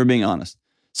huggy. Thank you for being honest.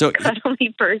 So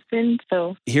cuddly person.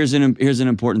 So here's an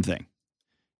important thing.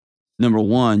 Number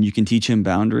one, you can teach him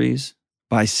boundaries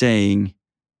by saying,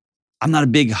 I'm not a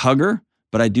big hugger,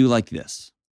 but I do like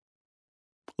this.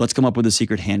 Let's come up with a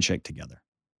secret handshake together.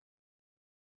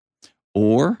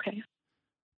 Or okay.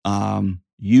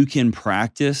 You can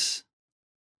practice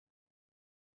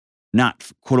not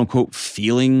quote unquote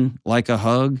feeling like a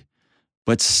hug,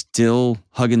 but still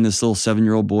hugging this little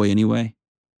 7-year-old boy anyway.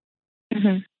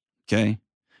 Mm-hmm. Okay.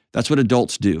 That's what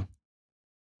adults do.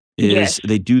 Is Yes.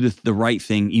 they do the right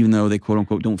thing, even though they quote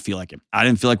unquote don't feel like it. I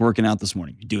didn't feel like working out this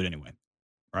morning. You do it anyway.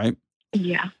 Right.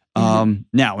 Yeah.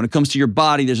 Now, when it comes to your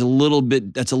body, that's a little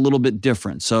bit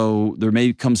different. So there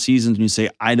may come seasons when you say,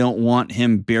 I don't want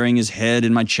him burying his head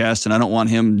in my chest and I don't want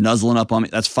him nuzzling up on me.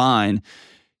 That's fine.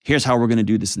 Here's how we're going to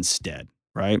do this instead.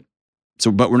 Right.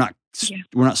 So, but we're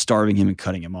not starving him and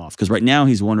cutting him off. Because right now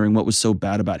he's wondering what was so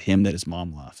bad about him that his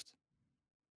mom left.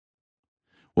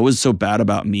 What was so bad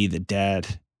about me that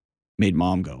dad made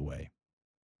mom go away?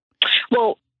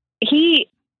 Well,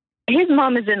 his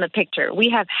mom is in the picture. We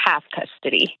have half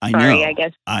custody. I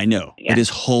know. Yeah. But his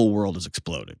whole world has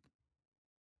exploded.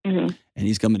 Mm-hmm. And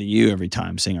he's coming to you every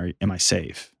time saying, am I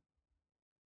safe?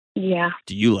 Yeah.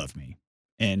 Do you love me?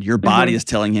 And your body is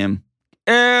telling him,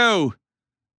 ew,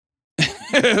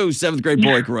 7th grade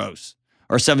boy, gross.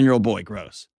 Or 7-year-old boy,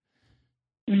 gross.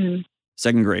 Mm-hmm.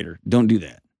 2nd grader, don't do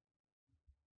that.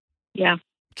 Yeah.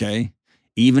 Okay?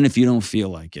 Even if you don't feel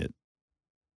like it,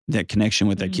 that connection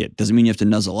with that kid doesn't mean you have to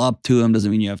nuzzle up to him.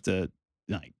 Doesn't mean you have to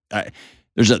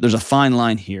there's a fine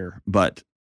line here, but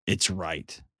it's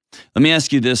right. Let me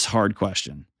ask you this hard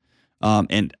question.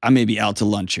 And I may be out to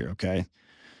lunch here. Okay.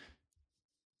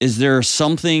 Is there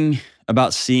something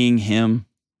about seeing him?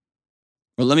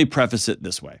 Well, let me preface it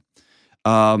this way.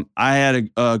 I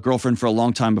had a girlfriend for a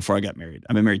long time before I got married.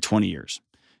 I've been married 20 years.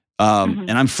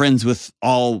 And I'm friends with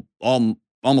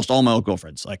almost all my old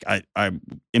girlfriends. Like I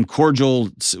am cordial,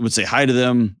 would say hi to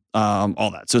them, all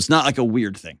that. So it's not like a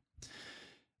weird thing.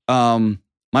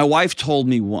 My wife told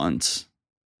me once,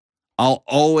 I'll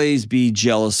always be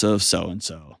jealous of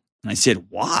so-and-so. And I said,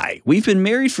 why? We've been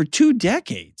married for 2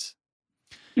 decades.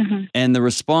 Mm-hmm. And the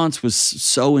response was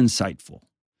so insightful.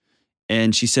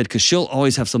 And she said, because she'll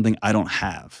always have something I don't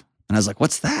have. And I was like,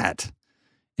 what's that?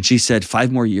 And she said,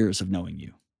 5 more years of knowing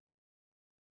you.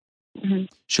 Mm-hmm.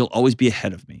 She'll always be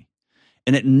ahead of me.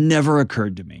 And it never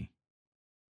occurred to me.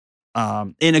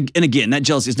 And again, that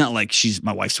jealousy is not like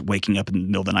my wife's waking up in the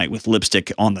middle of the night with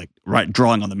lipstick on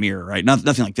drawing on the mirror, right?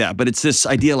 Nothing like that. But it's this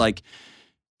idea like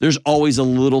there's always a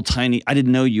little tiny, I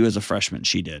didn't know you as a freshman.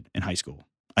 She did in high school.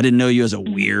 I didn't know you as a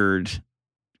weird,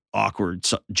 awkward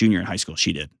junior in high school.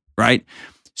 She did, right?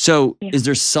 So is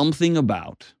there something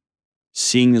about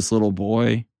seeing this little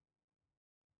boy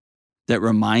that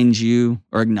reminds you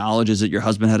or acknowledges that your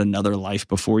husband had another life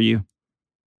before you?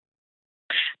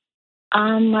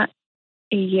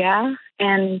 Yeah.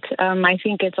 And I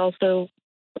think it's also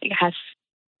has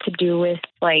to do with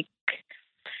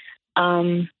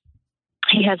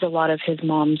he has a lot of his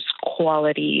mom's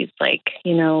qualities.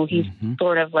 He's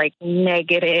sort of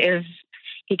negative.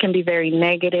 He can be very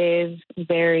negative,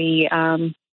 very,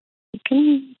 he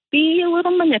can be a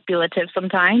little manipulative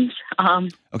sometimes.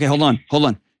 Okay, hold on.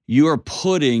 You are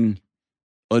putting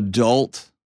adult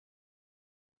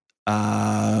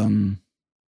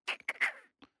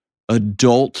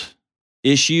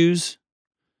issues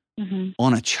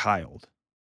on a child.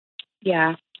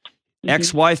 Yeah.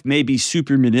 Ex-wife may be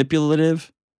super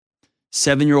manipulative.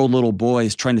 7-year-old little boy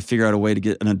is trying to figure out a way to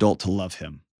get an adult to love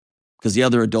him because the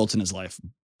other adults in his life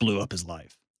blew up his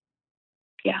life.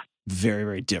 Yeah. Very,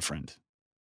 very different.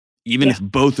 Even if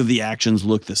both of the actions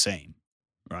look the same,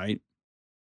 right?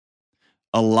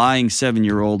 A lying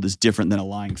 7-year-old is different than a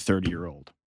lying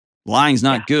 30-year-old. Lying's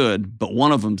not good, but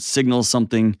one of them signals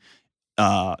something.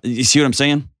 You see what I'm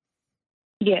saying?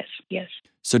 Yes.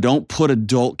 So don't put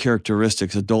adult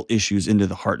characteristics, adult issues into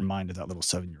the heart and mind of that little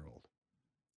 7-year-old.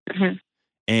 Mm-hmm.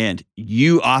 And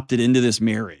you opted into this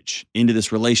marriage, into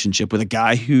this relationship with a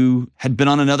guy who had been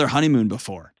on another honeymoon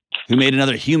before, who made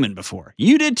another human before.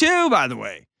 You did too, by the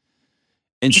way.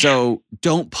 And so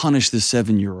don't punish the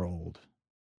 7-year-old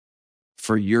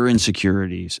for your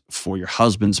insecurities, for your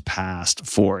husband's past,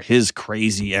 for his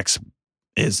crazy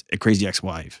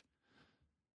ex-wife.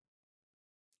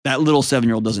 That little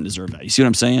 7-year-old doesn't deserve that. You see what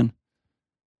I'm saying?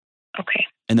 Okay.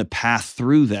 And the path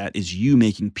through that is you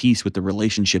making peace with the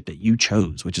relationship that you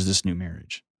chose, which is this new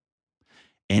marriage.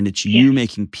 And it's you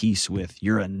making peace with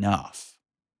you're enough.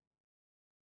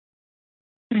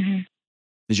 Mm-hmm.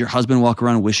 Does your husband walk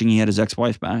around wishing he had his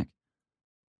ex-wife back?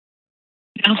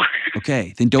 No.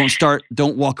 Okay, then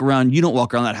don't walk around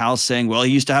that house saying, well,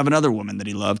 he used to have another woman that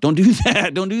he loved. Don't do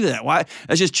that. Don't do that. Why?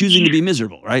 That's just choosing to be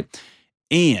miserable, right?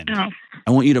 And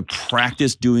I want you to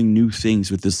practice doing new things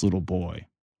with this little boy,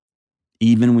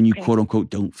 even when you quote unquote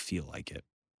don't feel like it.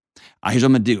 Here's what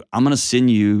I'm going to do. I'm going to send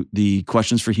you the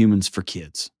Questions for Humans for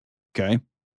Kids. Okay?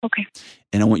 Okay.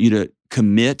 And I want you to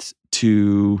commit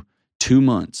to 2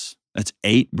 months. That's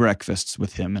 8 breakfasts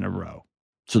with him in a row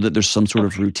so that there's some sort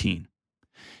of routine.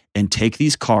 And take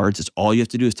these cards. It's all you have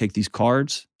to do is take these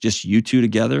cards, just you two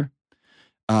together,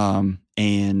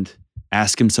 and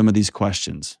ask him some of these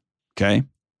questions. Okay?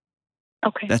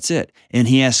 Okay. That's it. And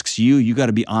he asks you, you got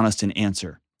to be honest and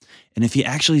answer. And if he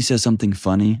actually says something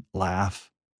funny,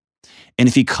 laugh. And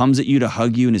if he comes at you to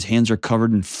hug you and his hands are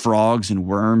covered in frogs and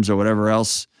worms or whatever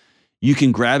else, you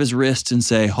can grab his wrists and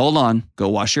say, hold on, go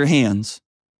wash your hands.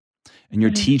 And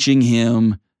you're teaching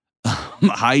him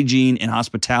hygiene and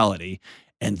hospitality.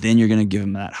 And then you're going to give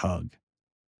him that hug.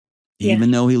 Even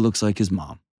though he looks like his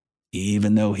mom.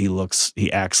 Even though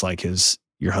he acts like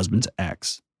your husband's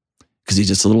ex. Because he's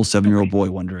just a little 7-year-old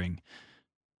boy wondering,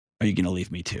 are you going to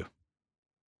leave me too?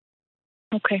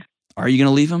 Okay. Are you going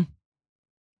to leave him?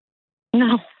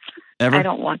 No. Ever? I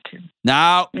don't want to.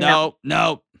 No.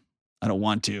 I don't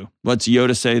want to. What's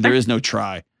Yoda say? There is no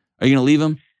try. Are you going to leave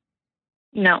him?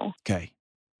 No. Okay.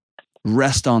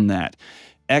 Rest on that.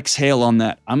 Exhale on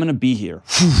that. I'm going to be here.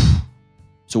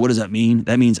 So what does that mean?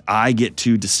 That means I get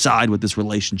to decide what this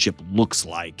relationship looks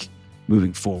like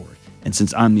moving forward. And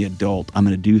since I'm the adult, I'm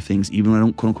going to do things even when I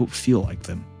don't quote unquote feel like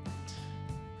them.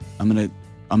 I'm going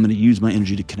to use my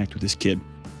energy to connect with this kid.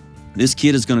 This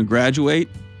kid is going to graduate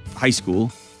high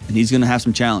school and he's going to have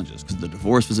some challenges because the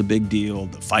divorce was a big deal.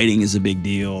 The fighting is a big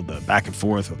deal. The back and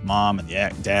forth with mom and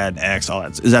the dad, ex, all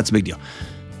that's a big deal.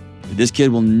 But this kid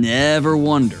will never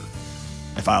wonder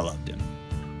if I loved him.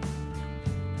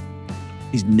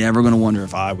 He's never going to wonder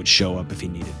if I would show up if he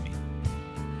needed me.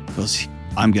 Because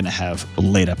I'm going to have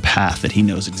laid a path that he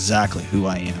knows exactly who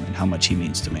I am and how much he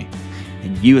means to me.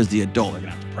 And you as the adult are going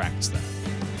to have to practice that.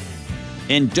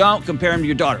 And don't compare him to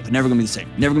your daughter. They're never going to be the same.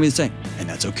 Never going to be the same. And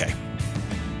that's okay.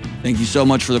 Thank you so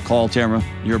much for the call, Tamara.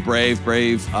 You're a brave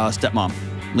stepmom.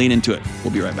 Lean into it.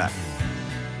 We'll be right back.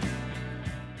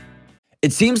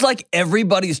 It seems like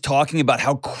everybody's talking about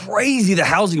how crazy the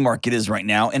housing market is right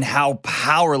now and how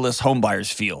powerless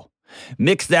homebuyers feel.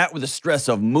 Mix that with the stress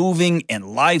of moving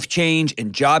and life change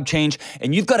and job change,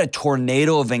 and you've got a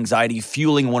tornado of anxiety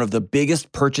fueling one of the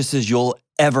biggest purchases you'll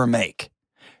ever make.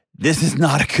 This is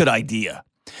not a good idea.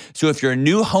 So if you're a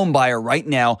new home buyer right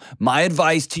now, my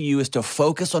advice to you is to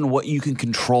focus on what you can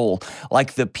control,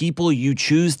 like the people you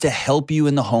choose to help you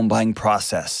in the home buying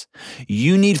process.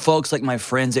 You need folks like my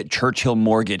friends at Churchill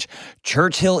Mortgage.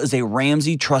 Churchill is a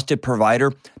Ramsey trusted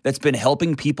provider that's been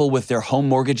helping people with their home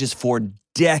mortgages for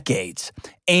decades.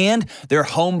 And their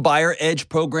Home Buyer Edge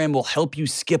program will help you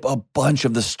skip a bunch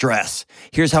of the stress.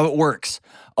 Here's how it works.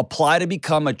 Apply to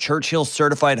become a Churchill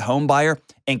certified home buyer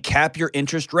and cap your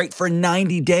interest rate for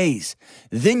 90 days.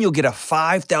 Then you'll get a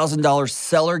 $5,000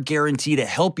 seller guarantee to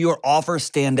help your offer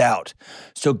stand out.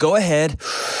 So go ahead,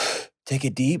 take a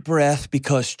deep breath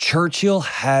because Churchill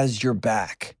has your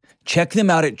back. Check them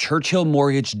out at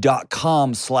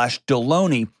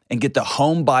churchillmortgage.com/Deloney and get the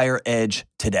Home Buyer Edge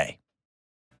today.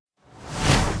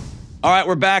 All right,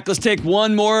 we're back. Let's take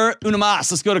one more. Una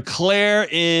más. Let's go to Claire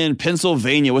in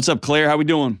Pennsylvania. What's up, Claire? How we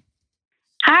doing?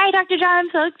 Hi, Dr. John. I'm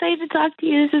so excited to talk to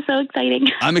you. This is so exciting.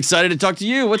 I'm excited to talk to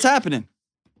you. What's happening?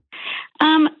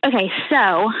 Okay,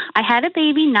 so I had a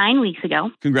baby 9 weeks ago.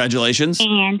 Congratulations.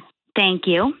 And thank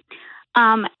you.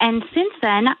 And since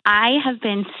then, I have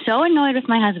been so annoyed with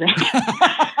my husband.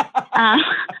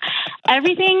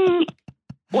 Everything...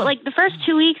 Well, like the first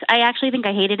 2 weeks, I actually think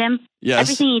I hated him. Yes.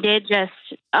 Everything he did it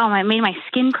made my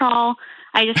skin crawl.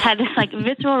 I just had this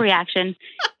visceral reaction.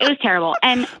 It was terrible.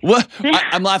 And what?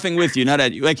 I'm laughing with you, not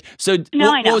at you. What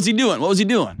was he doing? What was he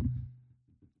doing?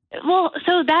 Well,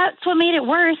 so that's what made it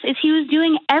worse is he was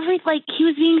doing he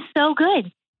was being so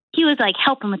good. He was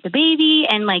helping with the baby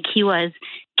and he was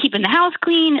keeping the house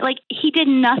clean. He did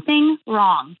nothing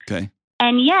wrong. Okay.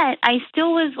 And yet I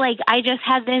still was I just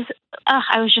had this,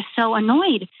 I was just so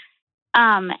annoyed.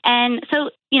 And so,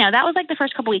 that was the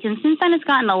first couple weeks. And since then it's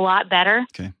gotten a lot better.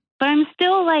 Okay. But I'm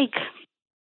still I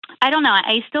don't know.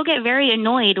 I still get very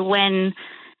annoyed when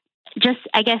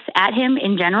I guess at him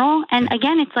in general. And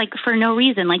again, it's for no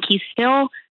reason. He's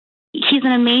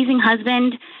an amazing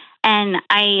husband. And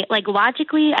I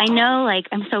logically, I know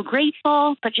I'm so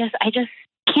grateful, but I just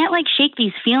can't shake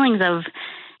these feelings of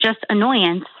just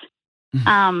annoyance.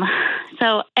 And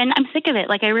I'm sick of it.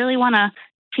 I really want to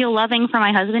feel loving for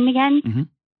my husband again. Mm-hmm.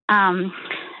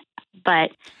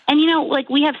 But, and you know, like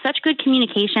we have such good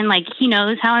communication, like he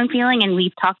knows how I'm feeling and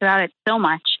we've talked about it so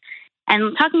much,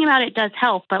 and talking about it does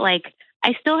help. But like,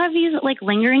 I still have these like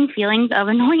lingering feelings of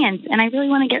annoyance and I really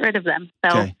want to get rid of them.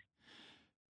 So Okay.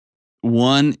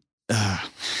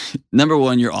 Number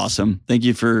one, you're awesome. Thank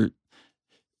you for,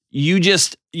 you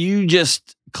just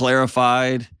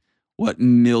clarified what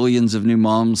millions of new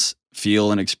moms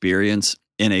feel and experience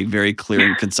in a very clear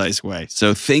and concise way.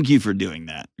 So thank you for doing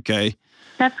that. Okay.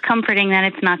 that's comforting that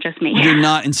it's not just me. You're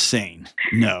not insane.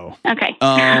 No. Okay.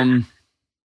 I'm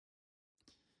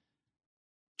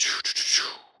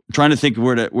trying to think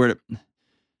where to.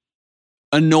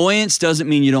 Annoyance doesn't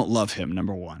mean you don't love him.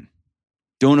 Number one,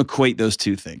 don't equate those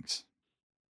two things.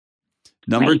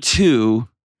 Number Right. two,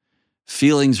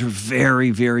 feelings are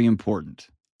very, very important,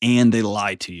 and they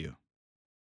lie to you.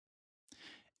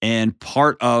 And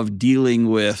part of dealing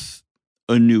with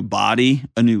a new body,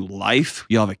 a new life,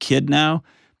 you have a kid now,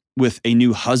 with a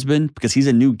new husband, because he's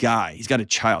a new guy. He's got a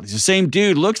child. He's the same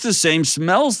dude, looks the same,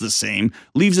 smells the same,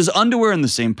 leaves his underwear in the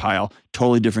same pile.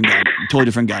 Totally different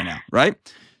guy now, right?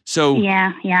 So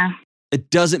Yeah. it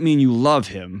doesn't mean you love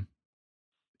him.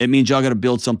 It means y'all got to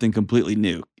build something completely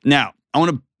new. Now, I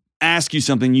want to ask you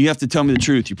something. You have to tell me the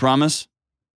truth. You promise?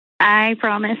 I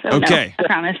promise. Oh, Okay. No, I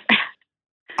promise.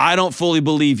 I don't fully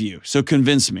believe you, so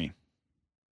convince me.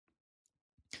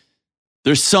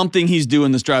 There's something he's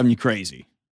doing that's driving you crazy.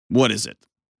 What is it?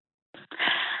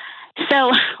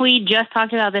 So we just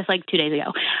talked about this like 2 days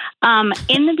ago.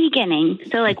 In the beginning,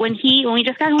 so like when we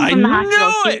just got home I from the hospital.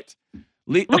 know it.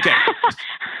 Okay,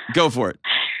 go for it.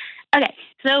 Okay,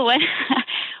 so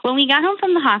when we got home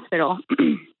from the hospital,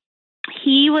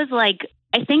 he was like,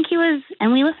 I think he was,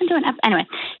 and we listened to anyway,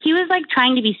 he was like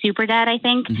trying to be super dad, I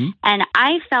think. Mhm. And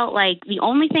I felt like the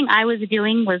only thing I was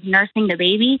doing was nursing the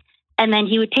baby. And then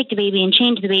he would take the baby and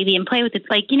change the baby and play with it,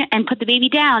 like, you know, and put the baby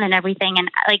down and everything. And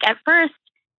like at first,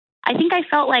 I think I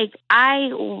felt like I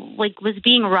like was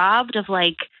being robbed of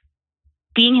like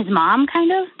being his mom,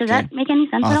 kind of. Does Okay. that make any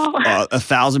sense at all?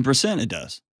 1,000% it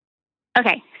does.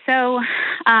 Okay. So,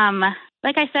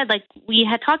 like I said, like we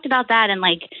had talked about that, and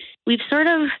like we've sort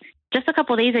of just a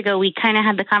couple of days ago, we kind of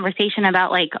had the conversation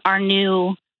about like our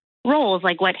new roles,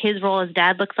 like what his role as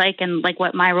dad looks like and like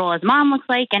what my role as mom looks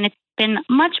like. And it's been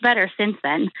much better since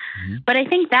then. Mhm. But I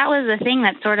think that was the thing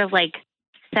that sort of like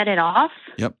set it off.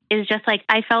 Yep. Is just like,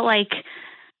 I felt like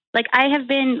I have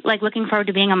been like looking forward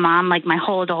to being a mom like my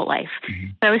whole adult life.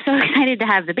 Mhm. So I was so excited to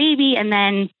have the baby. And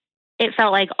then it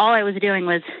felt like all I was doing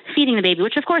was feeding the baby,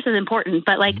 which of course is important,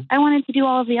 but like I wanted to do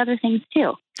all of the other things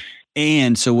too.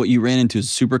 And so what you ran into is a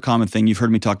super common thing. You've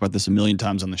heard me talk about this a million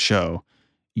times on the show.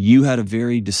 You had a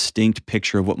very distinct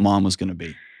picture of what mom was going to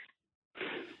be.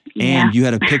 Yeah. And you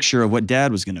had a picture of what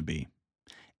dad was going to be.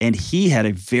 And he had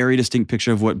a very distinct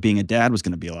picture of what being a dad was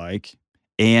going to be like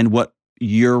and what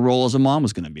your role as a mom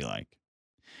was going to be like.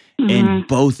 Mhm. And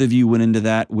both of you went into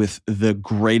that with the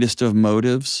greatest of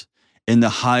motives and the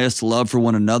highest love for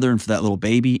one another and for that little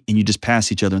baby. And you just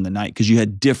passed each other in the night because you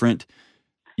had different,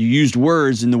 you used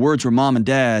words and the words were mom and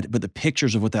dad, but the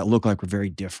pictures of what that looked like were very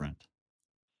different.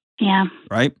 Yeah.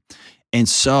 Right? And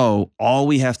so all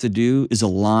we have to do is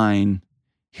align.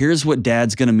 Here's what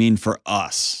dad's going to mean for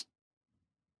us.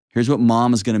 Here's what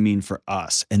mom is going to mean for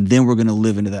us. And then we're going to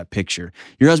live into that picture.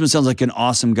 Your husband sounds like an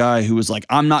awesome guy who was like,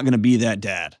 I'm not going to be that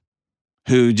dad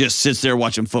who just sits there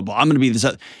watching football. I'm going to be this.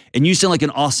 And you sound like an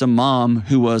awesome mom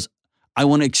who was, I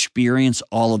want to experience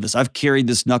all of this. I've carried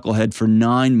this knucklehead for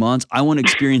 9 months. I want to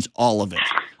experience all of it.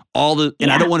 And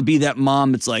I don't want to be that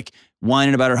mom that's like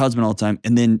whining about her husband all the time.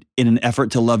 And then in an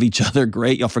effort to love each other,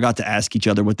 great, y'all forgot to ask each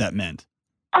other what that meant.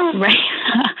 Oh, right.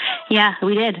 Yeah,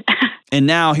 we did. And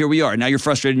now here we are. Now you're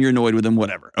frustrated and you're annoyed with him,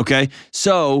 whatever. Okay.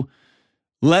 So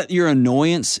let your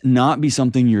annoyance not be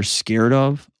something you're scared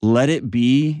of. Let it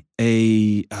be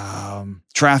a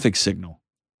traffic signal.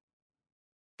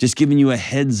 Just giving you a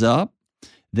heads up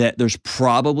that there's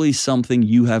probably something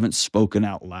you haven't spoken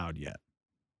out loud yet.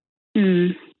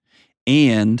 Mm.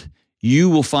 And you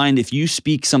will find if you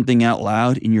speak something out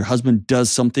loud and your husband does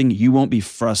something, you won't be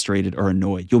frustrated or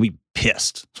annoyed. You'll be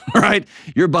pissed, right?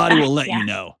 Your body will let you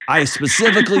know. I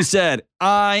specifically said,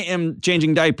 I am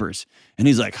changing diapers. And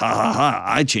he's like, ha, ha, ha,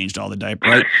 I changed all the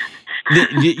diapers, right?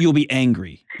 You'll be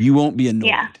angry. You won't be annoyed.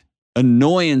 Yeah.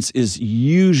 Annoyance is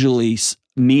usually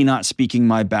me not speaking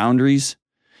my boundaries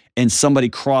and somebody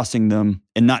crossing them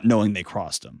and not knowing they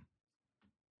crossed them.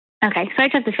 Okay, so I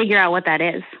just have to figure out what that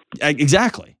is.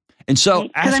 Exactly. And so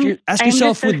Right, 'cause ask I'm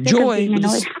yourself just so with sick of joy, being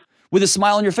annoyed. with a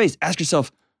smile on your face, ask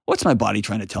yourself, what's my body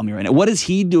trying to tell me right now? What is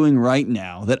he doing right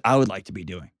now that I would like to be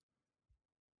doing?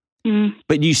 Mm.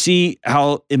 But you see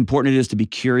how important it is to be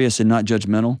curious and not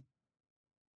judgmental?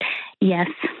 Yes.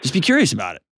 Just be curious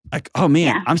about it. Like, oh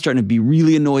man, Yeah. I'm starting to be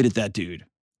really annoyed at that dude.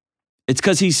 It's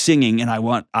because he's singing and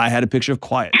I had a picture of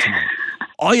quiet tonight.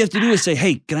 All you have to do is say,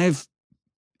 hey, can I have,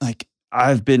 like,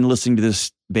 I've been listening to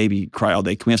this baby cry all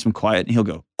day. Can we have some quiet? And he'll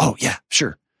go, oh yeah,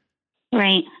 sure.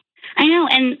 Right. I know.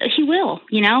 And he will,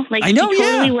 like I know, he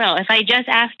totally yeah. will. If I just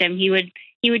asked him, he would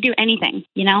do anything,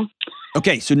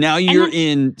 Okay. So now you're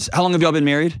in, how long have y'all been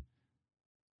married?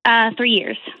 3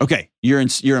 years. Okay. You're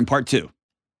in part 2.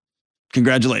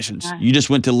 Congratulations. You just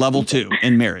went to level 2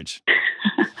 in marriage.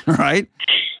 Right?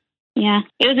 Yeah.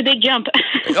 It was a big jump.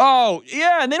 Oh,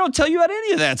 yeah. And they don't tell you about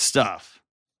any of that stuff.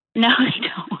 No, they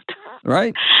don't.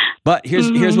 Right? But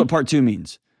here's what part 2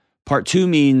 means. Part 2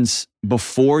 means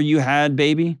before you had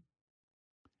baby,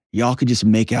 y'all could just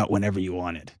make out whenever you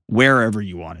wanted, wherever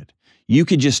you wanted. You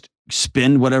could just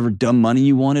spend whatever dumb money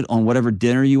you wanted on whatever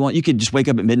dinner you want. You could just wake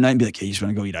up at midnight and be like, hey, you just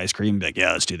want to go eat ice cream? And be like,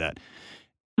 yeah, let's do that.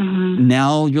 Mm-hmm.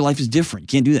 Now your life is different. You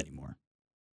can't do that anymore.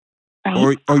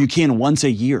 Right. Or you can once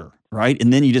a year, right?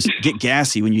 And then you just get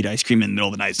gassy when you eat ice cream in the middle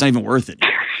of the night. It's not even worth it.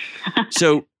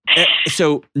 So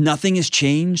nothing has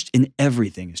changed and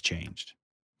everything has changed.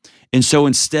 And so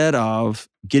instead of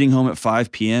getting home at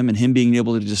 5 p.m. and him being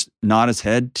able to just nod his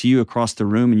head to you across the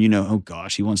room and oh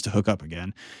gosh, he wants to hook up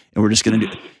again. And we're just going to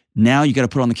do it. Now you got to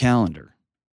put on the calendar.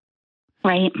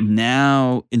 Right.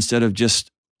 Now, instead of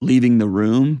just leaving the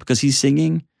room because he's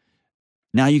singing,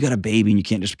 now you got a baby and you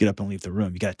can't just get up and leave the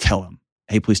room. You got to tell him,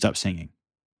 hey, please stop singing.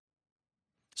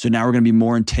 So now we're going to be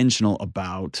more intentional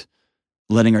about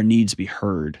letting our needs be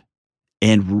heard.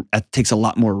 And that takes a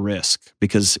lot more risk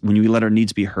because when we let our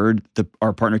needs be heard,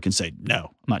 our partner can say, no,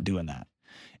 I'm not doing that.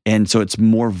 And so it's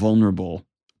more vulnerable.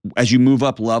 As you move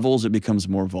up levels, it becomes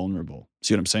more vulnerable.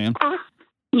 See what I'm saying?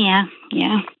 Yeah,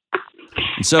 yeah.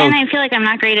 And I feel like I'm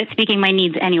not great at speaking my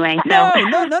needs anyway. So.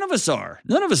 No, none of us are.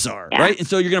 None of us are, Yeah. right? And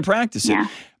so you're going to practice it. Yeah.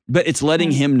 But it's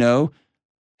letting him know,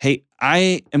 hey,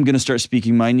 I am going to start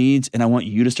speaking my needs and I want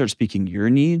you to start speaking your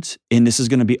needs. And this is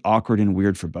going to be awkward and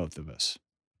weird for both of us.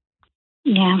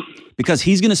 Yeah. Because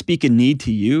he's going to speak a need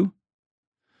to you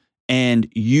and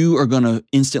you are going to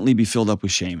instantly be filled up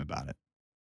with shame about it.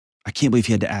 I can't believe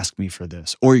he had to ask me for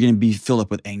this. Or you're going to be filled up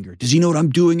with anger. Does he know what I'm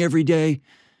doing every day?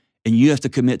 And you have to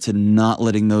commit to not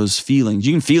letting those feelings,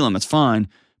 you can feel them, it's fine,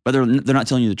 but they're not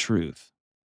telling you the truth.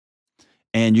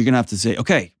 And you're going to have to say,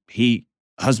 okay,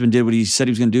 husband did what he said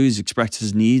he was going to do. He's expressed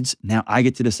his needs. Now I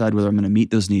get to decide whether I'm going to meet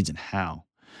those needs and how.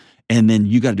 And then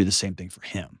you got to do the same thing for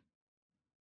him.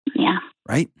 Yeah.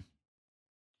 Right?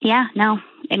 Yeah, no,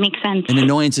 it makes sense. An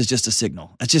annoyance is just a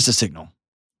signal. That's just a signal.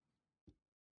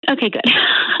 Okay, good.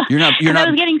 You're not. I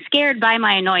was getting scared by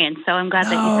my annoyance, so I'm glad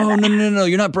that you said that. No.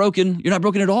 You're not broken. You're not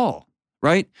broken at all,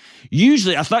 right?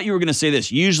 Usually, I thought you were going to say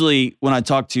this. Usually, when I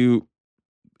talk to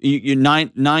you,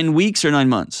 9 weeks or 9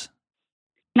 months.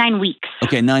 9 weeks.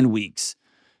 Okay, 9 weeks.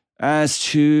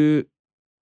 It's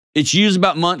usually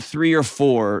about month 3 or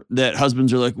 4 that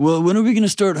husbands are like, well, when are we going to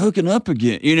start hooking up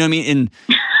again? You know what I mean?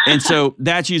 And so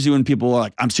that's usually when people are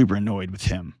like, I'm super annoyed with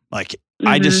him. Like,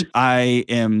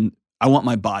 I want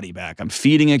my body back. I'm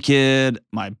feeding a kid.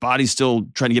 My body's still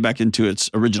trying to get back into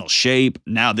its original shape.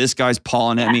 Now this guy's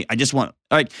pawing at me. I just want,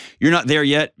 like, you're not there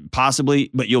yet, possibly,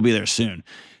 but you'll be there soon.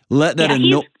 Let that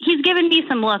he's given me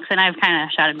some looks and I've kind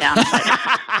of shut him down.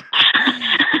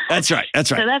 That's right.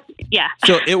 So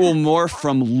So it will morph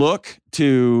from look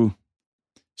to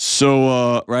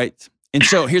right. And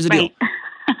so here's the deal.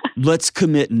 Let's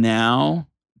commit now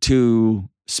to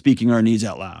speaking our needs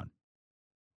out loud.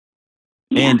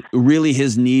 Yeah. And really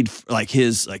his need,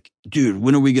 dude,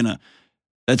 when are we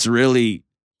that's really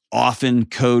often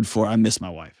code for, I miss my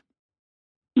wife.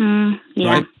 Yeah.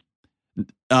 Right?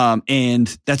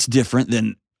 And that's different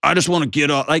than, I just want to get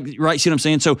off, right? See what I'm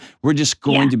saying? So we're just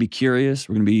going to be curious.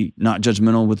 We're going to be not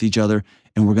judgmental with each other,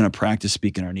 and we're going to practice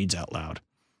speaking our needs out loud.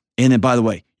 And then, by the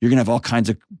way, you're going to have all kinds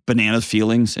of banana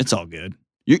feelings. It's all good.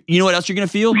 You know what else you're going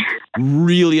to feel?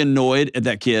 Really annoyed at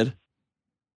that kid.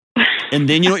 And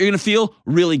then you know what you're going to feel?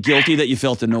 Really guilty that you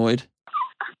felt annoyed.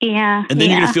 Yeah. And then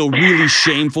you're going to feel really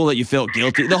shameful that you felt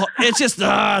guilty. It's just,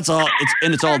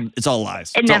 it's all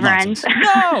lies. It never ends.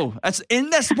 No, that's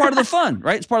part of the fun,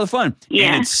 right? It's part of the fun.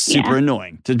 Yeah. And it's super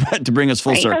annoying to bring us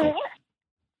full circle.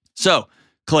 So,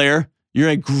 Claire, you're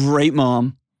a great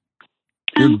mom.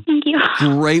 You're thank you.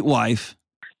 Great wife.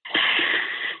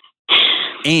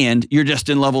 And you're just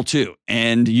in level 2.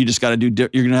 And you just got to you're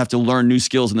going to have to learn new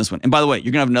skills in this one. And by the way, you're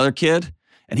going to have another kid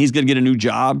and he's going to get a new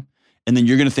job. And then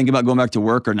you're going to think about going back to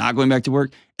work or not going back to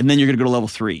work. And then you're going to go to level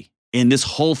 3. And this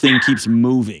whole thing keeps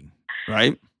moving,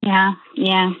 right? Yeah,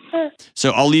 yeah.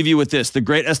 So I'll leave you with this. The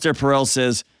great Esther Perel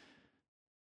says,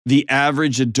 the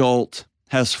average adult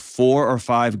has 4 or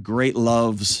 5 great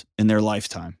loves in their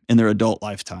lifetime, in their adult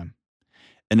lifetime.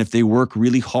 And if they work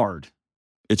really hard,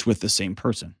 it's with the same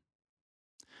person.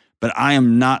 But I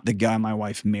am not the guy my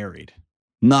wife married.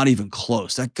 Not even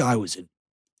close. That guy was an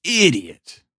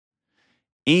idiot.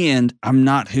 And I'm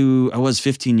not who I was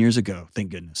 15 years ago,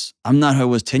 thank goodness. I'm not who I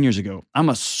was 10 years ago. I'm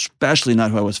especially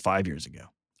not who I was 5 years ago,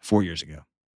 4 years ago.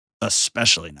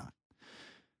 Especially not.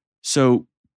 So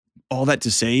all that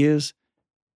to say is,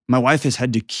 my wife has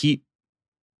had to keep,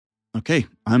 okay,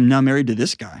 I'm now married to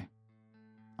this guy.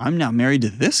 I'm now married to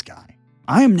this guy.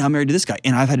 I am now married to this guy.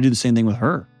 And I've had to do the same thing with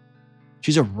her.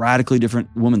 She's a radically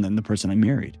different woman than the person I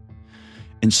married.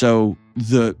 And so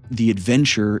the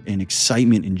adventure and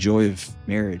excitement and joy of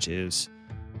marriage is,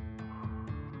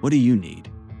 what do you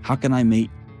need? How can I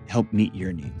help meet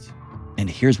your needs? And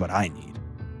here's what I need.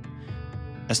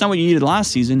 That's not what you needed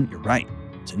last season. You're right.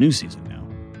 It's a new season now.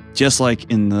 Just like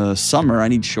in the summer, I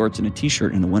need shorts and a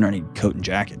t-shirt. In the winter, I need a coat and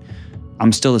jacket.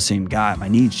 I'm still the same guy. My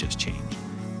needs just change.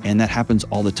 And that happens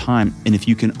all the time. And if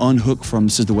you can unhook from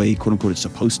this is the way, quote unquote, it's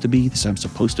supposed to be, this is how I'm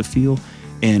supposed to feel,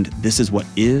 and this is what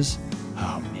is,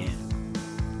 oh man,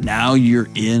 now you're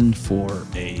in for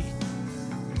an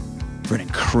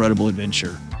incredible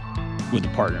adventure with a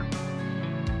partner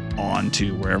on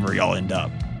to wherever y'all end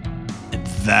up. And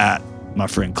that, my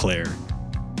friend Claire,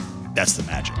 that's the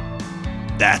magic.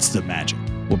 That's the magic.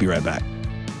 We'll be right back.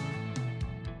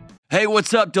 Hey,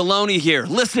 what's up? Deloney here.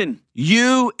 Listen,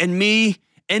 you and me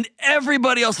and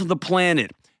everybody else on the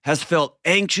planet has felt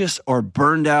anxious or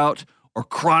burned out or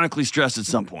chronically stressed at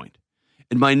some point.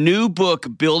 In my new book,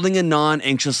 Building a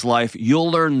Non-Anxious Life, you'll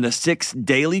learn the 6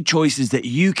 daily choices that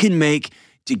you can make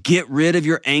to get rid of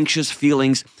your anxious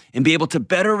feelings and be able to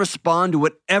better respond to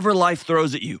whatever life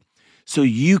throws at you so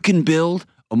you can build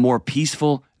a more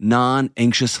peaceful,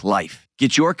 non-anxious life.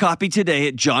 Get your copy today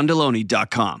at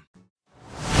johndeloney.com.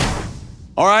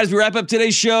 All right, as we wrap up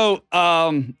today's show,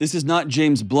 this is not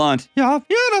James Blunt. You're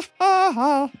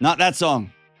beautiful. Not that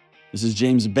song. This is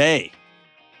James Bay.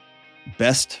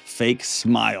 Best fake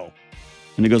smile.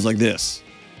 And it goes like this.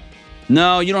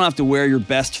 No, you don't have to wear your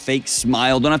best fake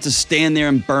smile. Don't have to stand there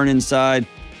and burn inside.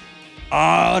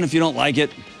 Oh, and if you don't like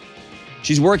it.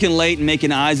 She's working late and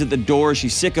making eyes at the door.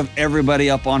 She's sick of everybody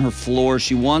up on her floor.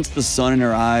 She wants the sun in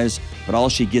her eyes, but all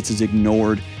she gets is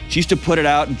ignored. She used to put it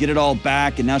out and get it all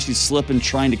back, and now she's slipping,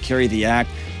 trying to carry the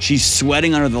act. She's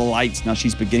sweating under the lights. Now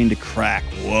she's beginning to crack.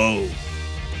 Whoa.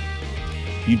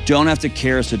 You don't have to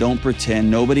care, so don't pretend.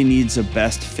 Nobody needs a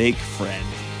best fake friend.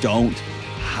 Don't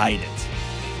hide it.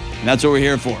 And that's what we're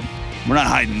here for. We're not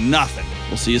hiding nothing.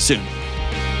 We'll see you soon.